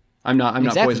 like I'm not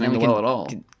poisoning the well at all.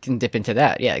 Can dip into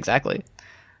that. Yeah, exactly.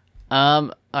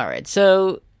 All right.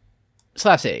 So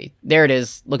Slap City. There it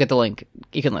is. Look at the link.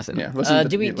 You can listen. Yeah.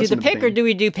 Do we do the pick or do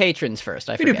we do patrons first?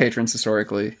 We do patrons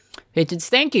historically. Patrons,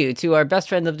 thank you to our best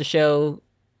friend of the show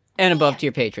and above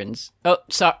tier patrons. Oh,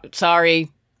 sorry,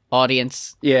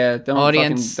 audience. Yeah,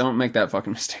 don't make that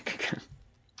fucking mistake again.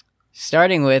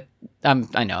 Starting with,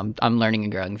 I know, I'm learning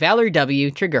and growing. Valerie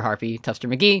W, Trigger Harpy,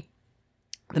 Tufster McGee,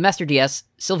 The Master DS,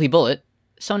 Sylvie Bullet,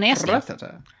 So Nasty,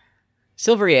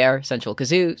 Silvery Air, Sensual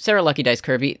Kazoo, Sarah Lucky Dice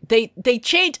Kirby. They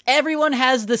changed. Everyone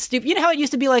has the stupid. You know how it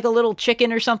used to be like a little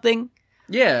chicken or something?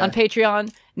 Yeah. On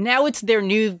Patreon. Now it's their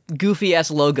new goofy ass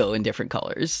logo in different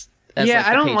colors. Yeah,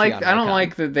 I don't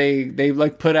like that they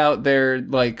like put out their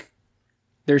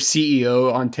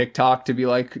CEO on TikTok to be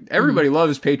like, everybody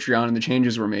loves Patreon and the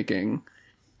changes we're making.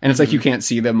 And it's like, you can't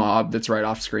see the mob that's right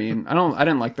off screen. I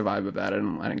didn't like the vibe of that. I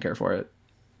didn't care for it.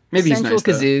 Maybe Central he's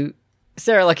nice Kazoo, though.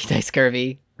 Sarah Lucky Dice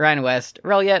Kirby, Ryan West,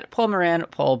 Reliet, Paul Moran,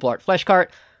 Paul Blart Fleshcart,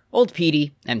 Old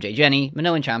Petey, MJ Jenny,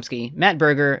 Minoan Chomsky, Matt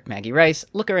Berger, Maggie Rice,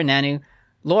 Looker and Nanu,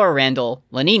 Laura Randall,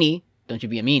 Lanini, Don't You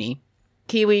Be a Meanie,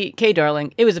 Kiwi, K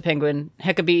Darling, It Was a Penguin,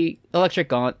 Heckabee, Electric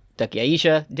Gaunt, Ducky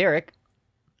Aisha, Derek.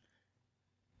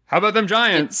 How about them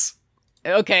Giants?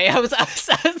 Okay, I was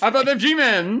How about them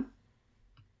G-Men?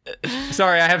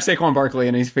 Sorry, I have Saquon Barkley,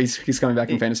 and he's coming back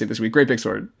in fantasy this week. Great big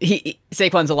sword.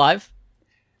 Saquon's alive?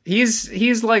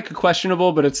 He's like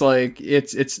questionable, but it's like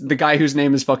it's the guy whose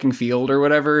name is fucking Field or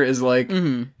whatever is like,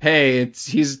 hey,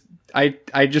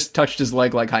 I just touched his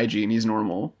leg like hygiene. He's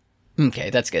normal.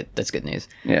 Okay, that's good. That's good news.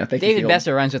 Yeah, thank you. David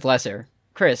Besser rhymes with lesser.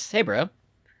 Chris, hey bro.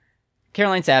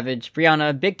 Caroline Savage,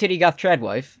 Brianna, Big Titty Goth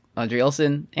Tradwife, Audrey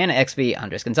Olson, Anna XB,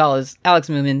 Andres Gonzalez, Alex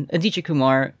Moomin, Aditya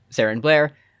Kumar, Sarah and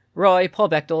Blair, Roy, Paul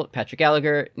Bechtel, Patrick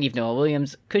Gallagher, Neve Noah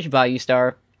Williams, Kush Bayou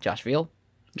Star, Josh Veal.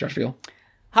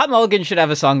 Hot Mulligan should have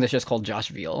a song that's just called Josh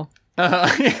Veal.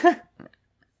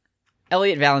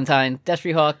 Elliot Valentine,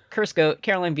 Destry Hawk, Curse Goat,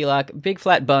 Caroline Belak, Big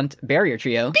Flat Bunt, Barrier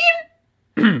Trio,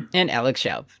 and Alex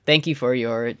Schaub. Thank you for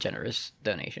your generous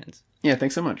donations. Yeah,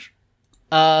 thanks so much.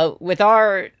 With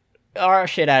our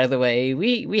shit out of the way,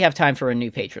 we have time for a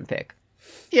new patron pick.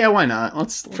 Yeah, why not?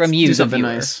 Let's from you, do something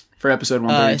nice for episode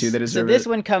 132 that deserves it. So this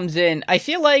one comes in, I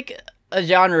feel like a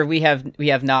genre we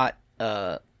have not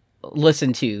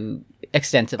listened to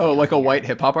extensively. Oh, like a white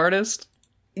hip-hop artist?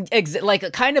 Like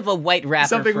a kind of a white rapper.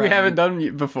 Something we haven't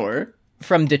done before.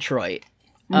 From Detroit.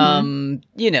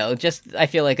 Just I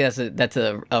feel like that's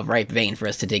a ripe vein for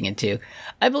us to dig into.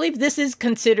 I believe this is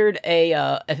considered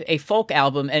a folk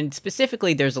album, and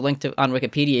specifically there's a link on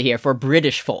Wikipedia here for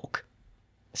British folk.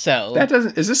 So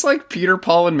is this like Peter,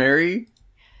 Paul, and Mary?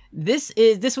 This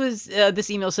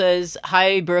email says,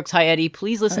 "Hi Brooks, hi Eddie.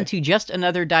 Please listen to Just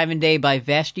Another Diamond Day by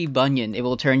Vashti Bunyan. It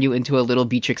will turn you into a little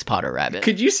Beatrix Potter rabbit."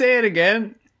 Could you say it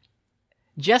again?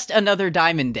 Just Another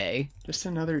Diamond Day. Just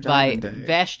Another Diamond Day. By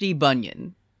Vashti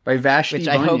Bunyan. By Vashti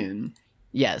Bunyan.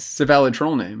 Yes. It's a valid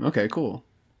troll name. Okay, cool.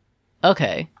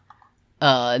 Okay.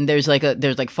 And there's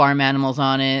farm animals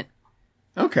on it.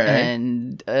 Okay.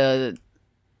 And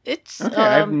it's okay.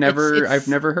 I've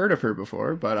never heard of her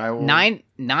before, but I will. 9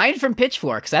 from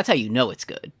Pitchfork. That's how you know it's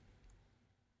good.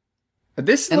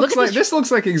 This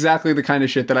looks like exactly the kind of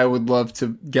shit that I would love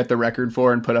to get the record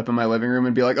for and put up in my living room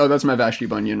and be like, "Oh, that's my Vashti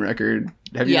Bunyan record."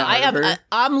 Have you? Yeah, I have.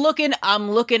 I'm looking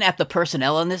at the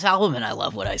personnel on this album, and I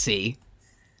love what I see.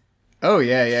 Oh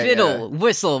yeah. Fiddle,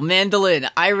 whistle, mandolin,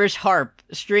 Irish harp,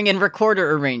 string and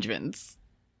recorder arrangements.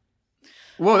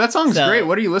 Whoa, that song's great.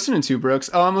 What are you listening to, Brooks?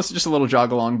 Oh, I'm listening to just a little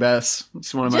jog along Bess.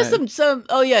 It's one of just my some.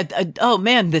 Oh yeah. Oh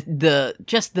man, the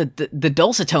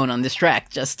dulcet tone on this track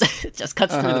just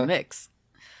cuts through the mix.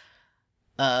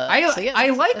 I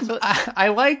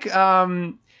like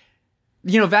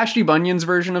Vashti Bunyan's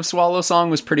version of Swallow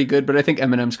Song was pretty good, but I think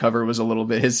Eminem's cover was a little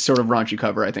bit, his sort of raunchy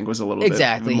cover I think was a little bit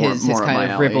more his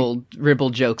kind of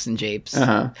ribbled jokes and japes.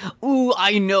 Ooh,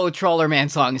 I know Trawler Man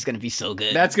song is gonna be so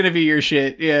good. That's gonna be your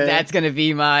shit. Yeah, that's gonna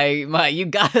be my. You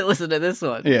gotta listen to this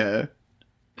one. Yeah,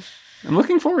 I'm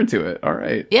looking forward to it. All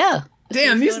right. Yeah.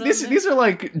 Damn, these are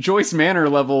like Joyce Manor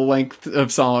level length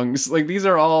of songs. Like these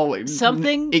are all like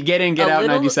something get in, get out,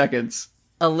 90 seconds.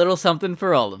 a little something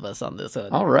for all of us on this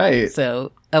one. All right.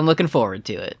 So I'm looking forward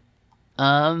to it.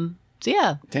 So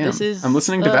yeah, Damn. this is. I'm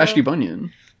listening to Vashti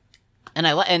Bunyan, and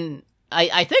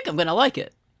I think I'm gonna like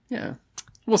it. Yeah,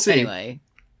 we'll see. Anyway,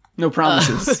 no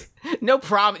promises. No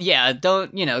problem. Yeah,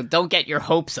 don't get your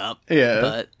hopes up. Yeah.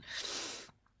 But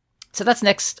so that's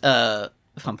next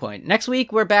fun point. Next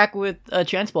week we're back with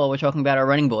Chance Ball. We're talking about our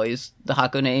running boys. The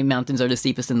Hakone Mountains are the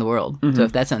steepest in the world. Mm-hmm. So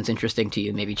if that sounds interesting to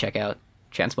you, maybe check out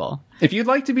Chance Ball. If you'd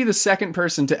like to be the second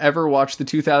person to ever watch the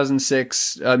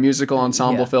 2006 musical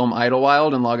ensemble film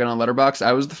Idlewild and log in on Letterboxd,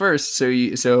 I was the first. So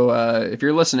if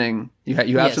you're listening, you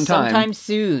have some time. Sometime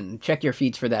soon. Check your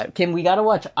feeds for that. Kim, we gotta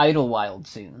watch Idlewild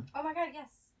soon. Oh my god, yes.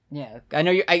 Yeah, I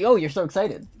know you're so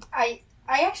excited. I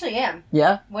actually am.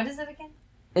 Yeah? What is it again?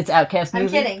 It's Outcast movie.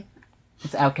 I'm kidding.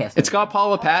 It's Outcast. It's got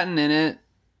Paula Patton in it.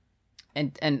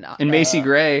 And Macy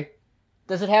Gray.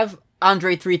 Does it have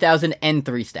Andre 3000 and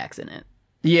 3 Stacks in it?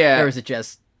 Yeah. Or is it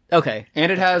just... Okay.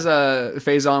 And it has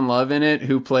Faison Love in it,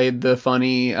 who played the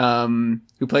funny...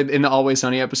 who played in the Always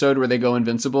Sunny episode where they go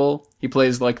invincible. He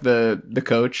plays, like, the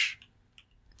coach.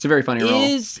 It's a very funny role.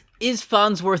 Is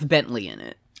Farnsworth Bentley in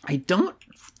it? I don't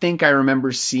think I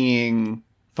remember seeing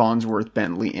Farnsworth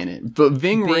Bentley in it. But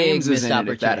Ving Rhames is in it,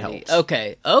 if that helps.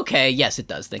 Okay. Yes, it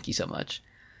does. Thank you so much.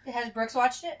 Has Brooks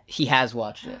watched it? He has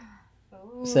watched it.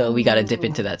 Ooh. So we gotta dip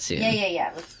into that soon.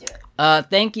 Yeah. Let's do it.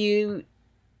 Thank you...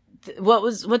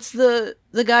 What's the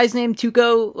guy's name?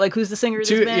 Tuco? Like, who's the singer of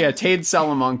this band? Yeah, Tade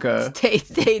Salamanca.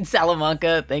 Tade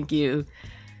Salamanca. Thank you.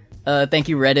 Thank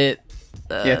you, Reddit.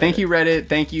 Thank you, Reddit.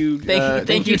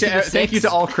 Thank you to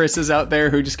all Chris's out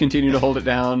there who just continue to hold it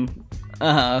down.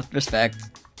 Respect.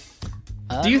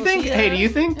 Do you think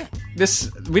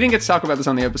this... We didn't get to talk about this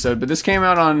on the episode, but this came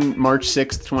out on March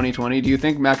 6th, 2020. Do you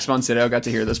think Max von Sydow got to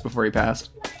hear this before he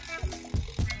passed?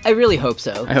 I really hope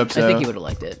so. I hope so. I think he would have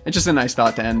liked it. It's just a nice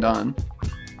thought to end on.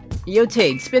 Yo,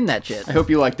 Tade, spin that shit. I hope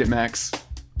you liked it, Max.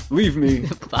 Leave me.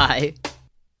 Bye.